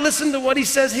 Now listen to what he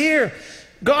says here.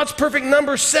 God's perfect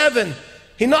number, 7.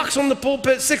 He knocks on the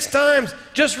pulpit 6 times,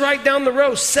 just right down the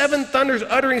row. 7 thunders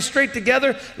uttering straight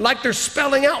together like they're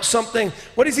spelling out something.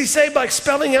 What does he say by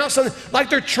spelling out something? Like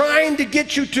they're trying to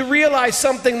get you to realize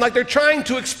something, like they're trying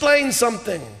to explain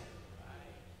something.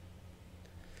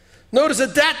 Notice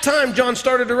at that time, John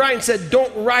started to write and said,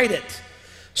 don't write it.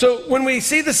 So when we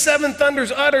see the 7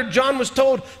 thunders uttered, John was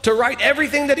told to write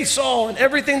everything that he saw and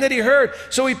everything that he heard.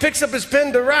 So he picks up his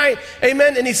pen to write,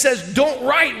 amen, and he says, don't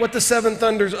write what the 7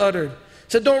 thunders uttered.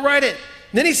 He said, don't write it.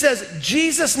 Then he says,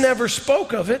 Jesus never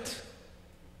spoke of it.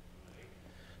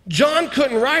 John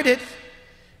couldn't write it.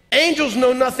 Angels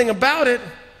know nothing about it.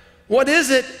 What is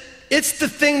it? It's the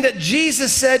thing that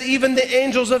Jesus said even the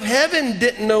angels of heaven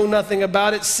didn't know nothing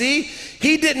about it. See,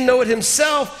 he didn't know it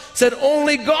himself, said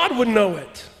only God would know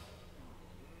it.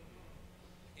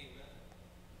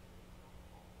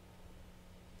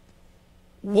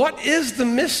 What is the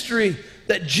mystery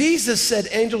that Jesus said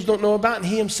angels don't know about and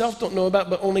he himself don't know about,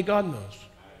 but only God knows?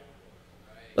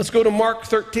 Let's go to Mark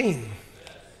 13.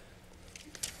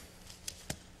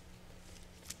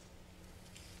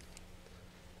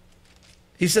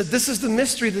 He said, this is the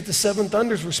mystery that the 7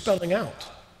 thunders were spelling out.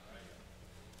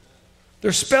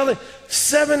 They're spelling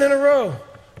 7 in a row,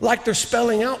 like they're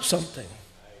spelling out something.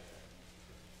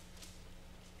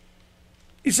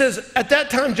 He says, at that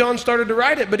time, John started to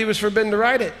write it, but he was forbidden to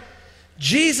write it.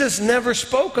 Jesus never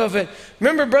spoke of it.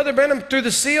 Remember, Brother Branham, through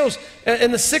the seals,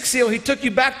 in the 6th seal, he took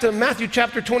you back to Matthew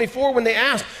chapter 24 when they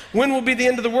asked, when will be the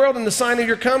end of the world and the sign of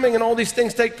your coming and all these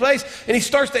things take place? And he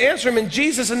starts to answer him, and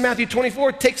Jesus in Matthew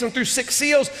 24 takes him through 6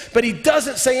 seals, but he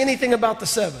doesn't say anything about the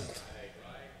 7th.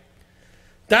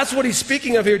 That's what he's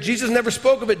speaking of here. Jesus never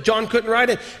spoke of it. John couldn't write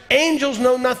it. Angels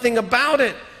know nothing about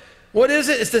it. What is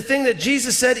it? It's the thing that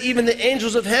Jesus said even the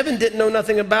angels of heaven didn't know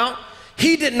nothing about.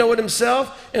 He didn't know it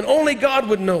himself, and only God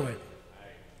would know it.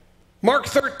 Mark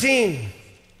 13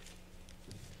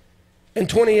 and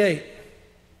 28.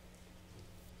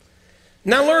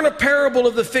 Now learn a parable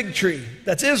of the fig tree.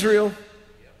 That's Israel.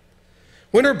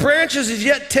 When her branches is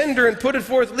yet tender and putteth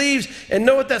forth leaves, and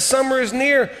knoweth that summer is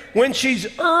near, when she's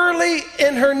early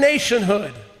in her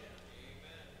nationhood.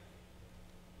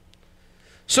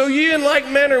 So ye in like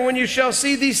manner, when you shall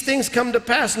see these things come to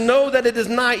pass, know that it is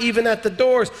nigh even at the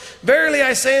doors. Verily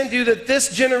I say unto you that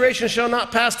this generation shall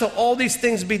not pass till all these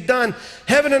things be done.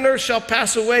 Heaven and earth shall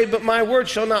pass away, but my word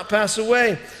shall not pass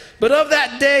away. But of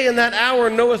that day and that hour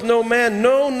knoweth no man,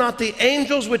 no, not the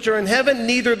angels which are in heaven,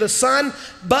 neither the Son,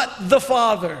 but the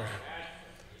Father.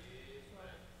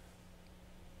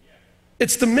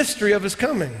 It's the mystery of his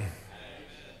coming.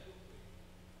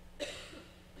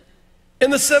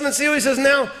 In the seventh seal, he says,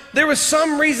 now, there was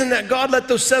some reason that God let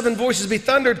those seven voices be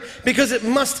thundered, because it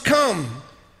must come.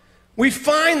 We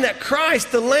find that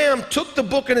Christ, the Lamb, took the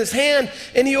book in his hand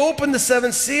and he opened the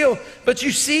seventh seal. But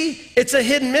you see, it's a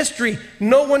hidden mystery.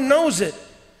 No one knows it.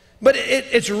 But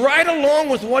it's right along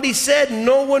with what he said.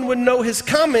 No one would know his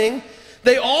coming.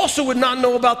 They also would not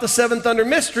know about the seven thunder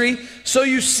mystery. So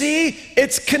you see,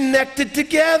 it's connected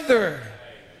together.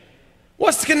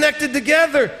 What's connected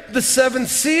together? The seventh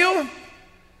seal,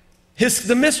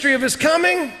 the mystery of his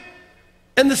coming,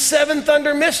 and the seven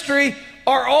thunder mystery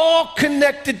are all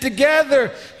connected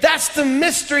together. That's the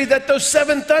mystery that those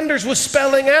seven thunders was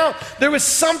spelling out. There was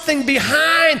something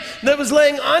behind that was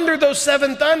laying under those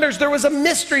seven thunders. There was a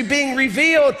mystery being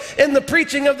revealed in the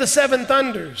preaching of the seven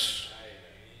thunders.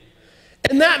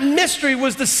 And that mystery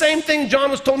was the same thing John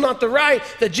was told not to write,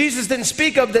 that Jesus didn't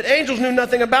speak of, that angels knew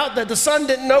nothing about, that the Son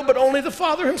didn't know, but only the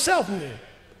Father himself knew.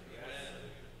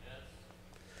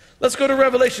 Let's go to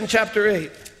Revelation chapter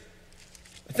 8.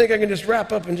 I think I can just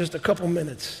wrap up in just a couple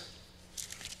minutes.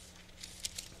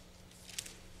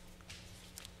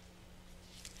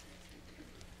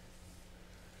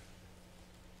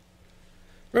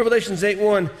 Revelations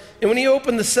 8:1. And when he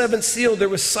opened the seventh seal, there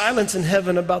was silence in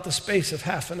heaven about the space of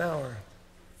half an hour.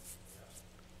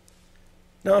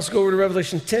 Now let's go over to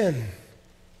Revelation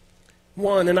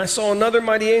 10:1. And I saw another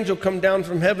mighty angel come down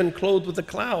from heaven, clothed with a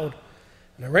cloud,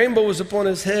 and a rainbow was upon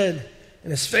his head,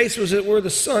 and his face was as it were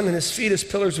the sun, and his feet as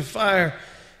pillars of fire.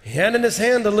 He had in his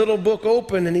hand a little book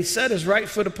open, and he set his right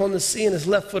foot upon the sea and his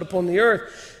left foot upon the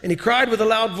earth. And he cried with a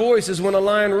loud voice as when a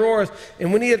lion roareth.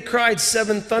 And when he had cried,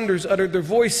 seven thunders uttered their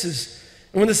voices.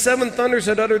 And when the seven thunders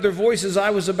had uttered their voices, I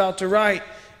was about to write.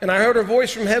 And I heard a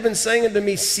voice from heaven saying unto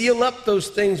me, seal up those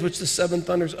things which the seven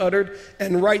thunders uttered,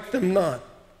 and write them not.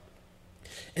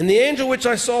 And the angel which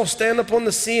I saw stand upon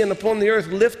the sea and upon the earth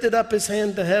lifted up his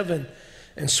hand to heaven,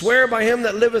 and swear by him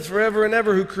that liveth forever and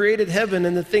ever, who created heaven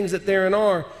and the things that therein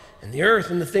are, and the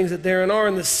earth and the things that therein are,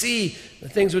 and the sea, the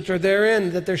things which are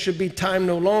therein, that there should be time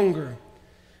no longer.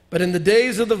 But in the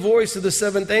days of the voice of the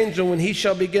seventh angel, when he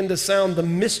shall begin to sound, the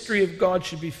mystery of God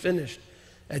should be finished,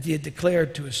 as he had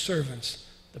declared to his servants,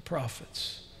 the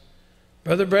prophets.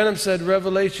 Brother Branham said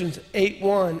Revelations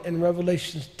 8:1 and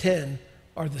Revelations 10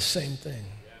 are the same thing.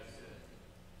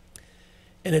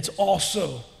 And it's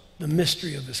also the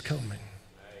mystery of his coming.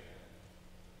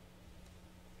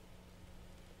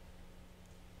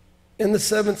 In the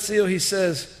seventh seal, he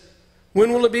says,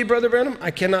 when will it be, Brother Branham? I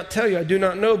cannot tell you. I do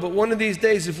not know. But one of these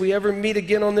days, if we ever meet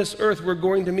again on this earth, we're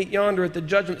going to meet yonder at the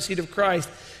judgment seat of Christ.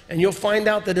 And you'll find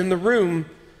out that in the room,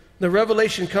 the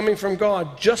revelation coming from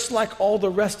God, just like all the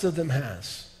rest of them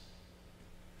has.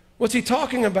 What's he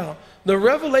talking about? The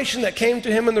revelation that came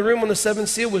to him in the room on the seventh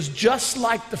seal was just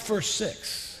like the first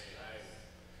six.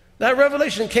 That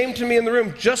revelation came to me in the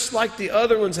room just like the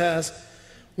other ones has.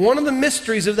 One of the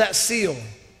mysteries of that seal,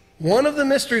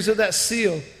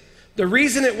 the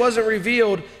reason it wasn't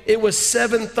revealed, it was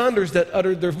seven thunders that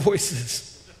uttered their voices.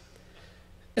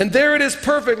 And there it is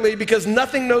perfectly, because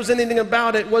nothing knows anything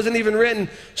about it, wasn't even written.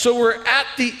 So we're at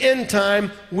the end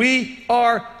time. We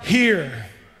are here.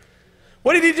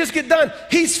 What did he just get done?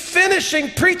 He's finishing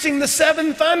preaching the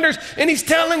seven thunders, and he's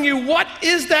telling you, what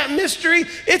is that mystery?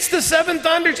 It's the seven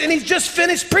thunders, and he's just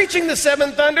finished preaching the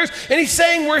seven thunders, and he's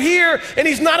saying we're here, and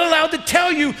he's not allowed to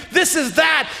tell you this is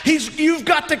that. You've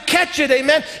got to catch it,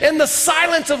 amen? In the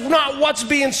silence of not what's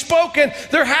being spoken,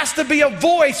 there has to be a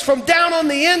voice from down on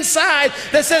the inside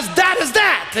that says that is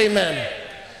that, amen?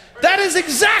 That is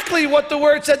exactly what the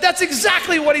word said. That's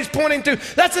exactly what he's pointing to.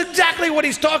 That's exactly what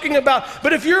he's talking about.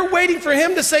 But if you're waiting for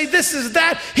him to say this is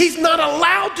that, he's not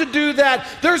allowed to do that.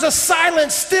 There's a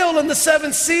silence still in the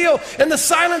seventh seal, and the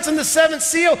silence in the seventh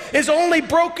seal is only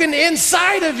broken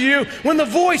inside of you when the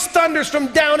voice thunders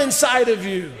from down inside of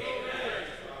you.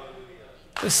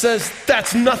 It says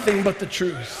that's nothing but the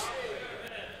truth.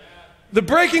 The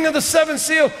breaking of the seventh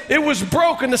seal, it was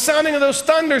broken. The sounding of those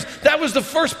thunders, that was the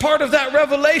first part of that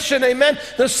revelation, amen?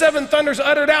 Those seven thunders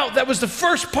uttered out, that was the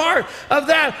first part of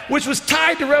that, which was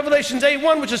tied to Revelations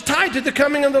 8:1, which is tied to the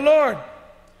coming of the Lord.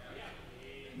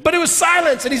 But it was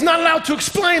silence, and he's not allowed to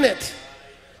explain it.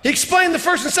 He explained the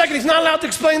first and second. He's not allowed to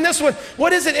explain this one.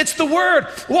 What is it? It's the word.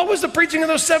 What was the preaching of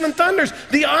those seven thunders?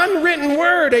 The unwritten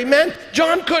word, amen?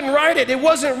 John couldn't write it. It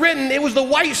wasn't written. It was the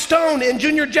white stone in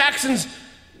Junior Jackson's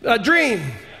dream.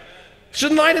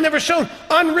 Shouldn't light have never shown.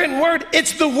 Unwritten word.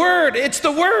 It's the word. It's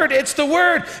the word. It's the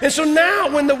word. And so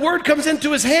now when the word comes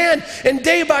into his hand, and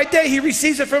day by day he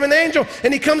receives it from an angel,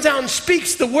 and he comes out and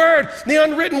speaks the word, the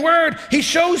unwritten word, he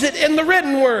shows it in the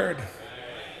written word.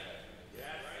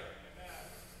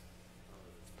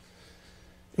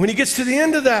 When he gets to the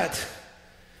end of that,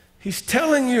 he's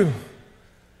telling you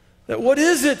that what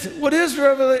is it? What is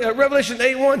Revelation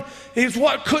 8:1? Is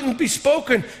what couldn't be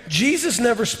spoken. Jesus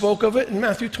never spoke of it in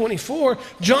Matthew 24.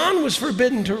 John was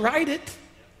forbidden to write it.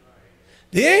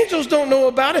 The angels don't know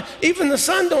about it. Even the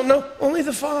Son don't know. Only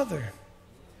the Father.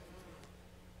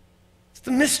 It's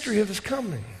the mystery of his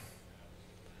coming.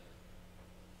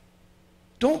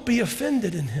 Don't be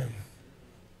offended in him.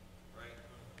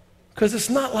 Because it's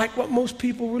not like what most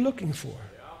people were looking for.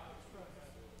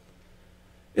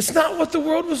 It's not what the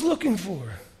world was looking for.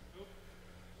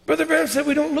 Brother Branham said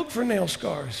we don't look for nail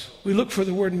scars. We look for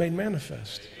the Word made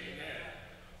manifest.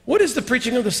 What is the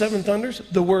preaching of the seven thunders?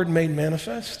 The Word made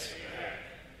manifest.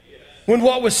 When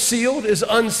what was sealed is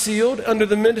unsealed, under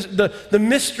the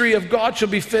mystery of God shall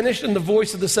be finished in the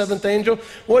voice of the seventh angel.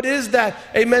 What is that?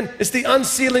 Amen. It's the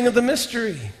unsealing of the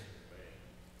mystery.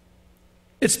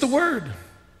 It's the Word.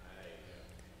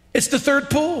 It's the third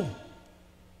pull.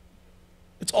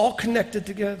 It's all connected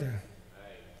together.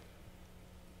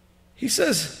 He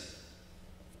says,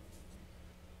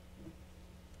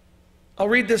 I'll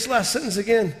read this last sentence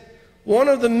again. One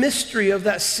of the mystery of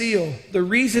that seal, the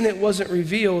reason it wasn't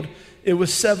revealed, it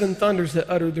was seven thunders that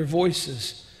uttered their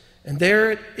voices. And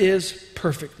there it is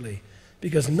perfectly,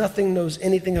 because nothing knows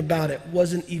anything about it,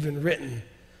 wasn't even written.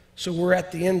 So we're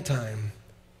at the end time.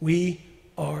 We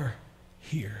are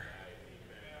here.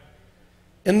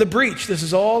 In the breach, this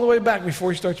is all the way back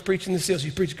before he starts preaching the seals. He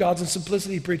preached God's in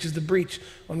simplicity. He preaches the breach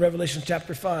on Revelation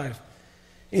chapter 5.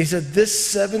 And he said,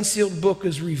 this seven-sealed book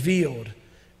is revealed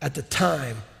at the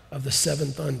time of the seven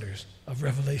thunders of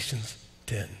Revelations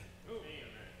 10.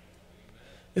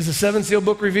 Is the seven-sealed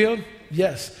book revealed?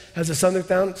 Yes. Has the seven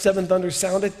thunders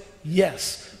sounded?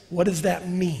 Yes. What does that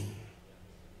mean?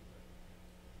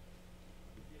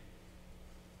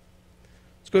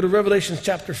 Let's go to Revelation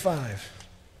chapter 5.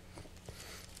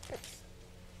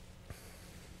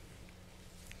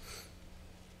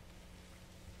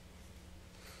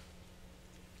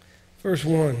 Verse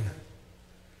 1.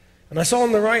 And I saw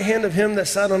on the right hand of him that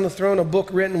sat on the throne a book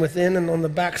written within, and on the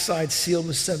backside sealed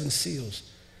with seven seals.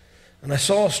 And I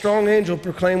saw a strong angel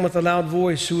proclaim with a loud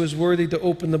voice, who is worthy to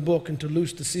open the book and to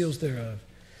loose the seals thereof.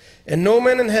 And no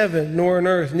man in heaven, nor on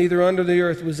earth, neither under the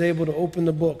earth, was able to open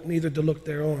the book, neither to look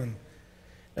thereon.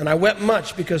 And I wept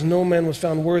much, because no man was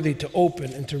found worthy to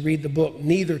open and to read the book,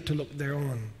 neither to look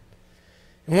thereon.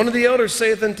 And one of the elders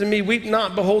saith unto me, weep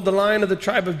not, behold, the Lion of the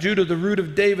tribe of Judah, the root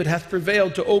of David, hath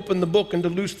prevailed to open the book and to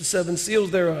loose the seven seals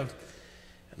thereof.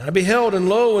 And I beheld, and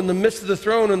lo, in the midst of the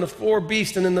throne and the four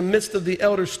beasts, and in the midst of the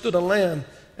elders stood a lamb,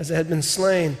 as it had been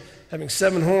slain, having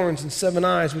 7 horns and 7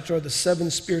 eyes, which are the 7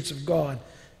 spirits of God,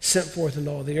 sent forth into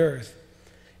all the earth.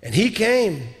 And he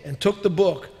came and took the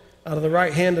book out of the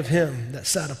right hand of him that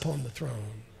sat upon the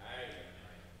throne.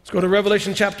 Let's go to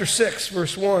Revelation chapter 6,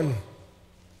 verse 1.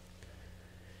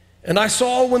 And I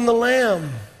saw when the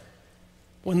Lamb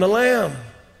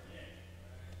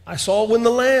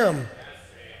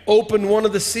opened one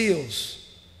of the seals.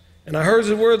 And I heard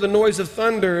the word, the noise of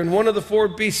thunder, and one of the 4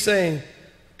 beasts saying,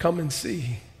 come and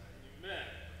see.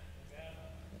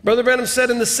 Brother Branham said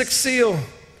in the 6th seal,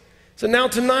 so now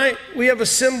tonight we have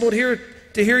assembled here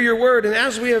to hear your word. And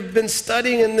as we have been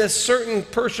studying in this certain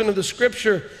portion of the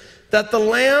scripture, that the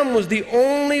Lamb was the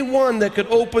only one that could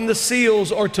open the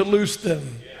seals or to loose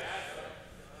them.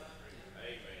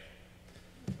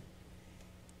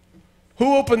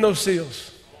 Who opened those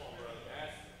seals?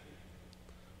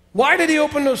 Why did he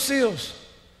open those seals?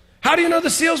 How do you know the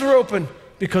seals were open?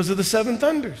 Because of the 7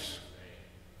 thunders.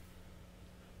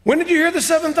 When did you hear the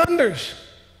 7 thunders?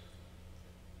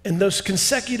 In those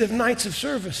consecutive nights of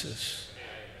services.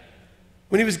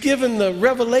 When he was given the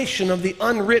revelation of the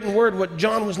unwritten word, what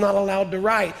John was not allowed to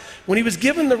write. When he was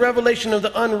given the revelation of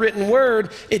the unwritten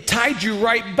word, it tied you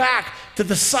right back to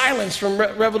the silence from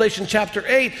Revelation chapter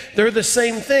 8. They're the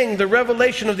same thing. The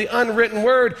revelation of the unwritten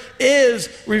word is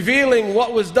revealing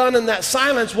what was done in that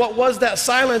silence. What was that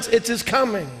silence? It's his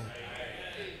coming.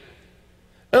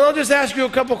 And I'll just ask you a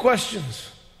couple questions.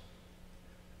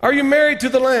 Are you married to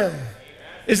the Lamb?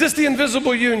 Is this the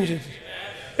invisible union?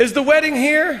 Is the wedding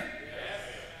here?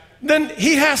 Then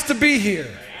he has to be here.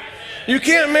 You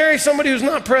can't marry somebody who's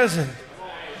not present.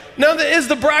 Now, is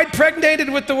the bride pregnated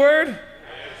with the word?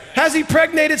 Has he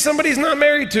pregnated somebody he's not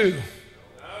married to?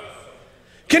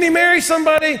 Can he marry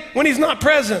somebody when he's not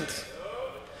present?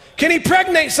 Can he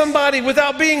pregnate somebody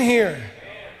without being here?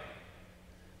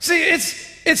 See,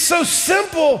 it's so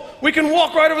simple, we can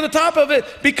walk right over the top of it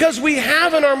because we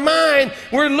have in our mind,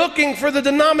 we're looking for the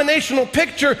denominational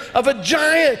picture of a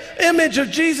giant image of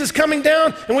Jesus coming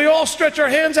down, and we all stretch our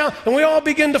hands out and we all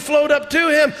begin to float up to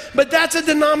him. But that's a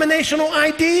denominational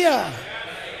idea.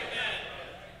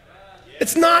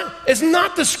 It's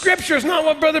not the scripture. It's not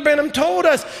what Brother Branham told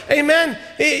us. Amen.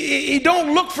 He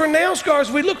don't look for nail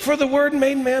scars. We look for the word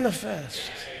made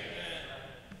manifest.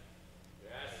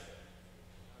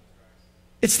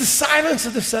 It's the silence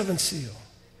of the seventh seal.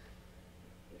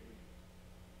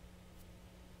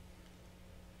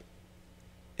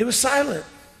 It was silent.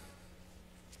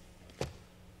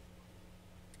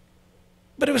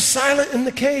 But it was silent in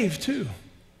the cave too.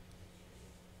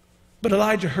 But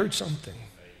Elijah heard something.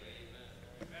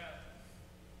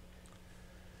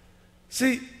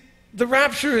 See, the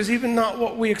rapture is even not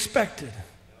what we expected.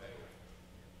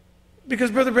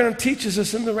 Because Brother Branham teaches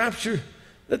us in the rapture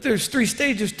that there's 3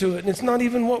 stages to it, and it's not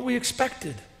even what we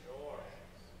expected.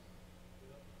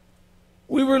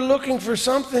 We were looking for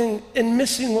something and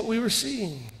missing what we were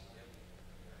seeing.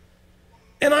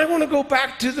 And I want to go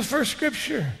back to the first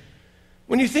scripture.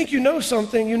 When you think you know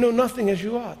something, you know nothing as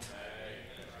you ought.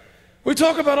 We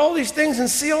talk about all these things and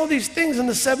see all these things in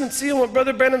the seventh seal, what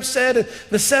Brother Branham said, and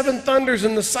the 7 thunders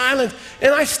and the silence.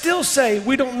 And I still say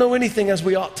we don't know anything as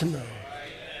we ought to know.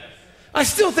 I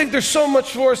still think there's so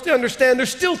much for us to understand.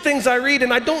 There's still things I read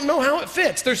and I don't know how it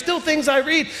fits. There's still things I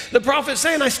read the prophet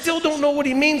saying I still don't know what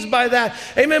he means by that.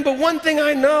 Amen. But one thing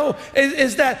I know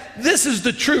is that this is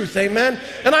the truth. Amen.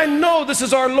 And I know this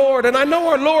is our Lord. And I know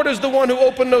our Lord is the one who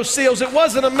opened those seals. It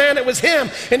wasn't a man, it was him.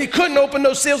 And he couldn't open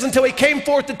those seals until he came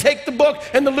forth to take the book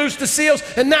and to loose the seals.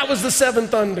 And that was the 7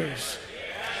 thunders.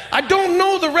 I don't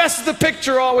know the rest of the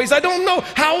picture always. I don't know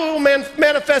how it will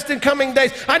manifest in coming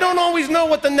days. I don't always know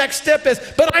what the next step is,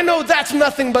 but I know that's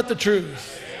nothing but the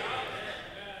truth.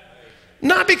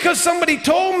 Not because somebody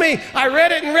told me, I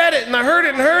read it and I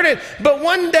heard it, but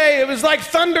one day it was like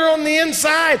thunder on the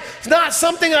inside. It's not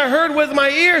something I heard with my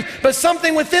ears, but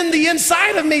something within the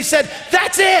inside of me said,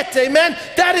 that's it, amen.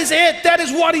 That is it. That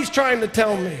is what he's trying to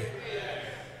tell me.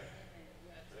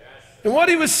 And what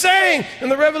he was saying in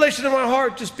the revelation of my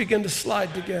heart just began to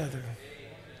slide together.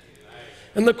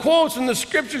 And the quotes and the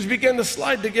scriptures began to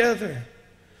slide together.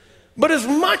 But as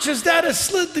much as that has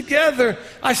slid together,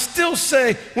 I still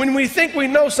say when we think we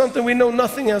know something, we know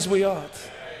nothing as we ought.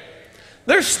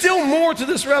 There's still more to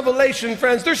this revelation,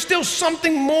 friends. There's still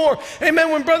something more.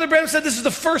 Amen. When Brother Branham said this is the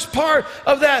first part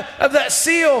of that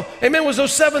seal, amen, was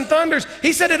those 7 thunders,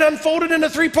 he said it unfolded in a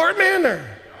 3-part manner.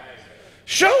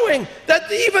 Showing that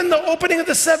even the opening of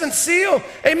the 7th seal,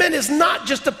 amen, is not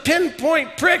just a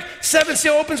pinpoint prick. 7th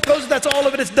seal opens, closes, that's all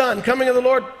of it, it's done. Coming of the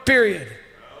Lord, period.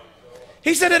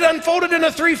 He said it unfolded in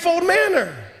a 3-fold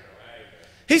manner.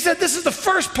 He said this is the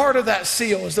first part of that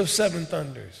seal, is those 7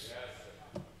 thunders.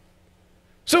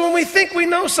 So when we think we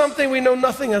know something, we know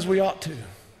nothing as we ought to.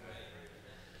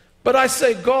 But I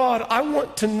say, God, I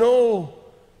want to know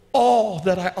all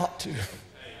that I ought to.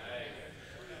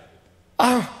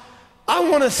 I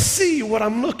want to see what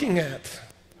I'm looking at.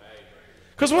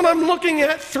 Because what I'm looking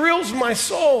at thrills my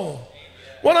soul.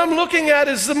 What I'm looking at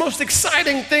is the most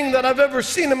exciting thing that I've ever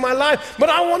seen in my life. But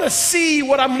I want to see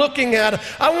what I'm looking at.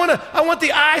 I want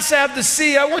the eye salve to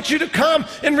see. I want you to come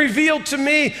and reveal to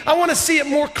me. I want to see it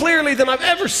more clearly than I've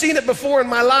ever seen it before in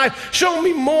my life. Show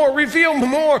me more. Reveal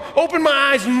more. Open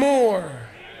my eyes more.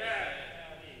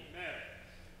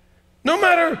 No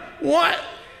matter what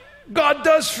God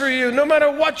does for you, no matter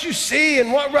what you see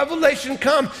and what revelation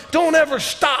comes, don't ever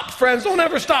stop, friends. Don't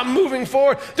ever stop moving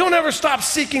forward. Don't ever stop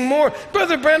seeking more.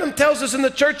 Brother Branham tells us in the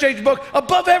Church Age book,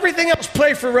 above everything else,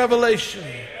 pray for revelation.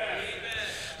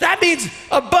 That means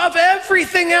above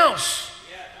everything else,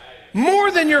 more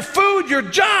than your food, your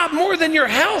job, more than your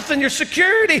health and your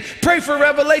security, pray for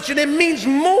revelation. It means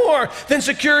more than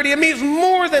security. It means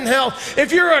more than health.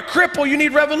 If you're a cripple, you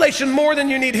need revelation more than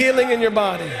you need healing in your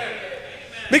body.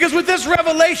 Because with this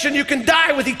revelation, you can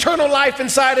die with eternal life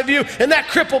inside of you, and that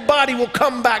crippled body will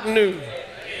come back new.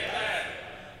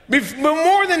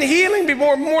 More than healing,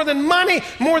 more than money,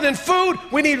 more than food,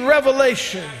 we need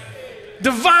revelation.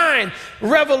 Divine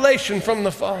revelation from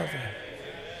the Father.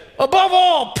 Above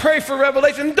all, pray for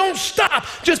revelation. Don't stop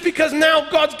just because now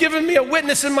God's given me a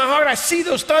witness in my heart. I see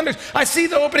those thunders. I see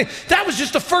the opening. That was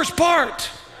just the first part.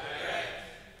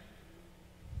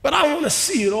 But I want to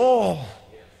see it all.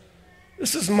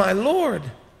 This is my Lord.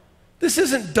 This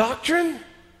isn't doctrine.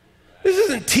 This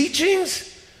isn't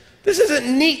teachings. This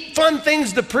isn't neat, fun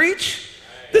things to preach.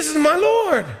 This is my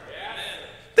Lord.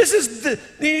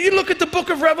 You look at the book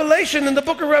of Revelation, and the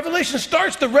book of Revelation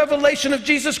starts the revelation of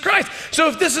Jesus Christ. So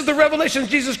if this is the revelation of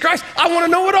Jesus Christ, I want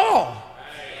to know it all.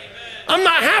 I'm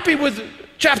not happy with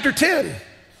chapter 10.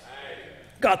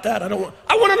 Got that? I want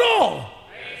it all.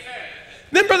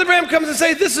 Then Brother Branham comes and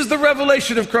says, this is the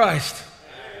revelation of Christ.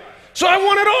 So I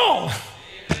want it all.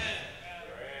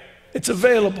 It's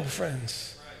available,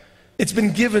 friends. It's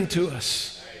been given to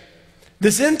us.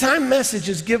 This end time message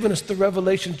has given us the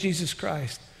revelation of Jesus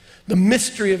Christ. The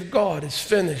mystery of God is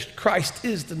finished. Christ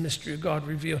is the mystery of God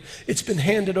revealed. It's been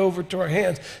handed over to our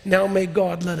hands. Now may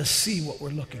God let us see what we're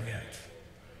looking at.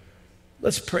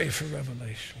 Let's pray for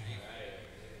revelation.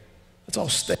 Let's all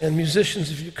stand.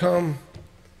 Musicians, if you come.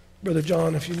 Brother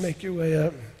John, if you make your way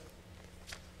up.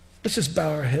 Let's just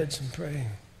bow our heads and pray.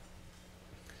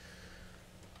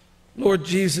 Lord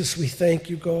Jesus, we thank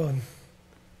you, God,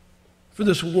 for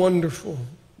this wonderful,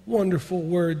 wonderful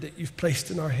word that you've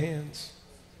placed in our hands.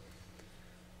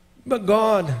 But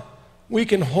God, we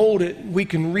can hold it, we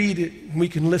can read it, we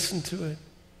can listen to it.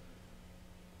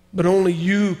 But only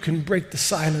you can break the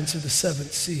silence of the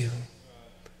seventh seal.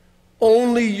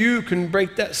 Only you can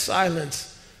break that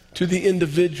silence to the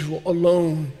individual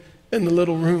alone in the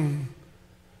little room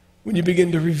when you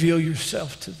begin to reveal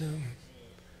yourself to them.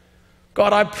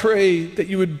 God, I pray that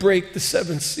you would break the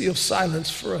seventh seal silence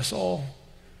for us all.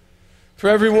 For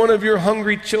every one of your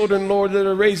hungry children, Lord, that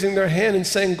are raising their hand and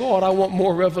saying, God, I want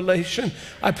more revelation,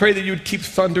 I pray that you would keep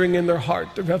thundering in their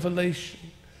heart the revelation.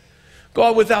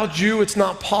 God, without you, it's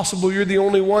not possible. You're the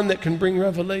only one that can bring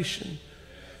revelation.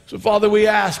 So, Father, we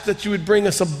ask that you would bring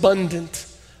us abundant,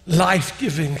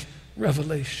 life-giving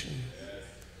revelation.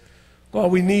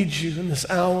 God, we need you in this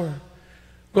hour.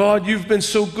 God, you've been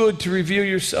so good to reveal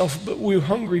yourself, but we're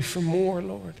hungry for more,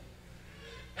 Lord.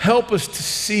 Help us to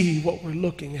see what we're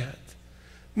looking at.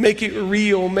 Make it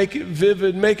real, make it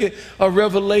vivid, make it a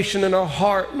revelation in our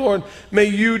heart. Lord, may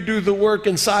you do the work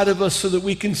inside of us so that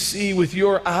we can see with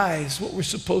your eyes what we're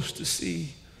supposed to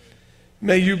see.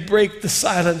 May you break the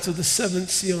silence of the seventh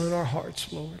seal in our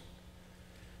hearts, Lord,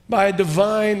 by a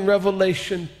divine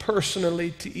revelation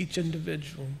personally to each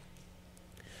individual.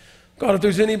 God, if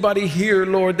there's anybody here,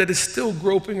 Lord, that is still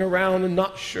groping around and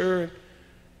not sure,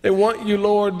 they want you,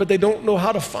 Lord, but they don't know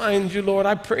how to find you, Lord,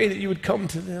 I pray that you would come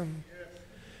to them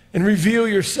and reveal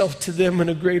yourself to them in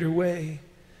a greater way.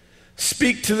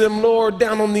 Speak to them, Lord,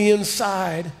 down on the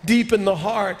inside, deep in the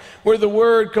heart, where the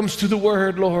word comes to the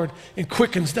word, Lord, and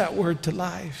quickens that word to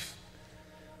life.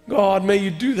 God, may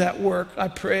you do that work, I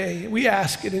pray. We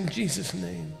ask it in Jesus'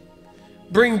 name.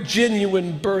 Bring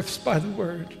genuine births by the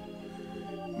word.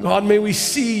 God, may we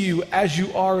see you as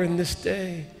you are in this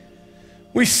day.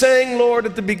 We sang, Lord,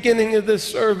 at the beginning of this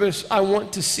service, I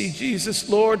want to see Jesus.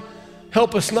 Lord,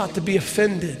 help us not to be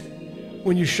offended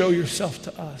when you show yourself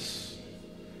to us.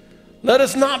 Let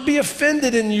us not be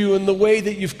offended in you in the way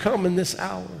that you've come in this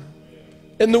hour,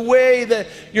 in the way that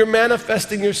you're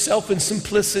manifesting yourself in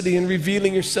simplicity and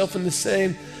revealing yourself in the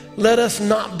same. Let us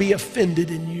not be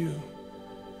offended in you.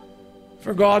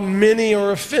 For God, many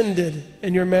are offended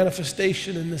in your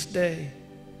manifestation in this day.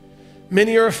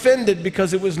 Many are offended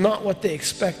because it was not what they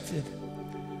expected.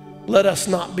 Let us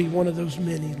not be one of those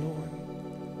many,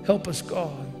 Lord. Help us,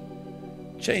 God.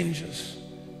 Change us.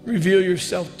 Reveal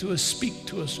yourself to us. Speak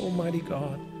to us, Almighty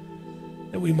God,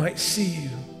 that we might see you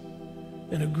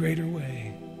in a greater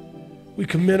way. We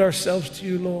commit ourselves to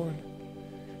you, Lord.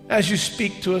 As you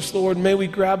speak to us, Lord, may we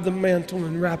grab the mantle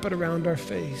and wrap it around our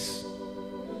face.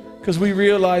 Because we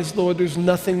realize, Lord, there's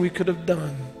nothing we could have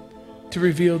done to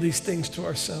reveal these things to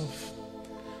ourselves.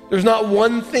 There's not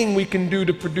one thing we can do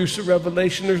to produce a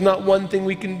revelation. There's not one thing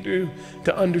we can do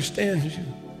to understand you.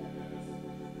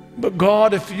 But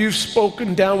God, if you've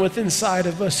spoken down within inside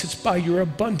of us, it's by your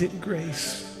abundant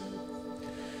grace.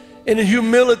 And in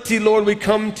humility, Lord, we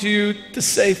come to you to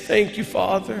say thank you,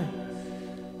 Father,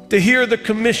 to hear the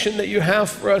commission that you have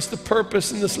for us, the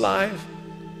purpose in this life.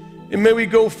 And may we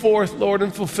go forth, Lord,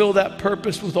 and fulfill that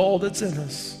purpose with all that's in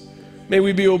us. May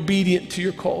we be obedient to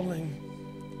your calling.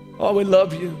 Oh, we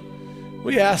love you.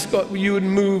 We ask, God, you would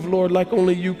move, Lord, like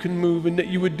only you can move, and that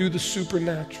you would do the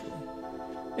supernatural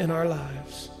in our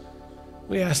lives.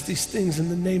 We ask these things in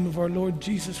the name of our Lord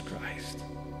Jesus Christ.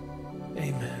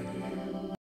 Amen.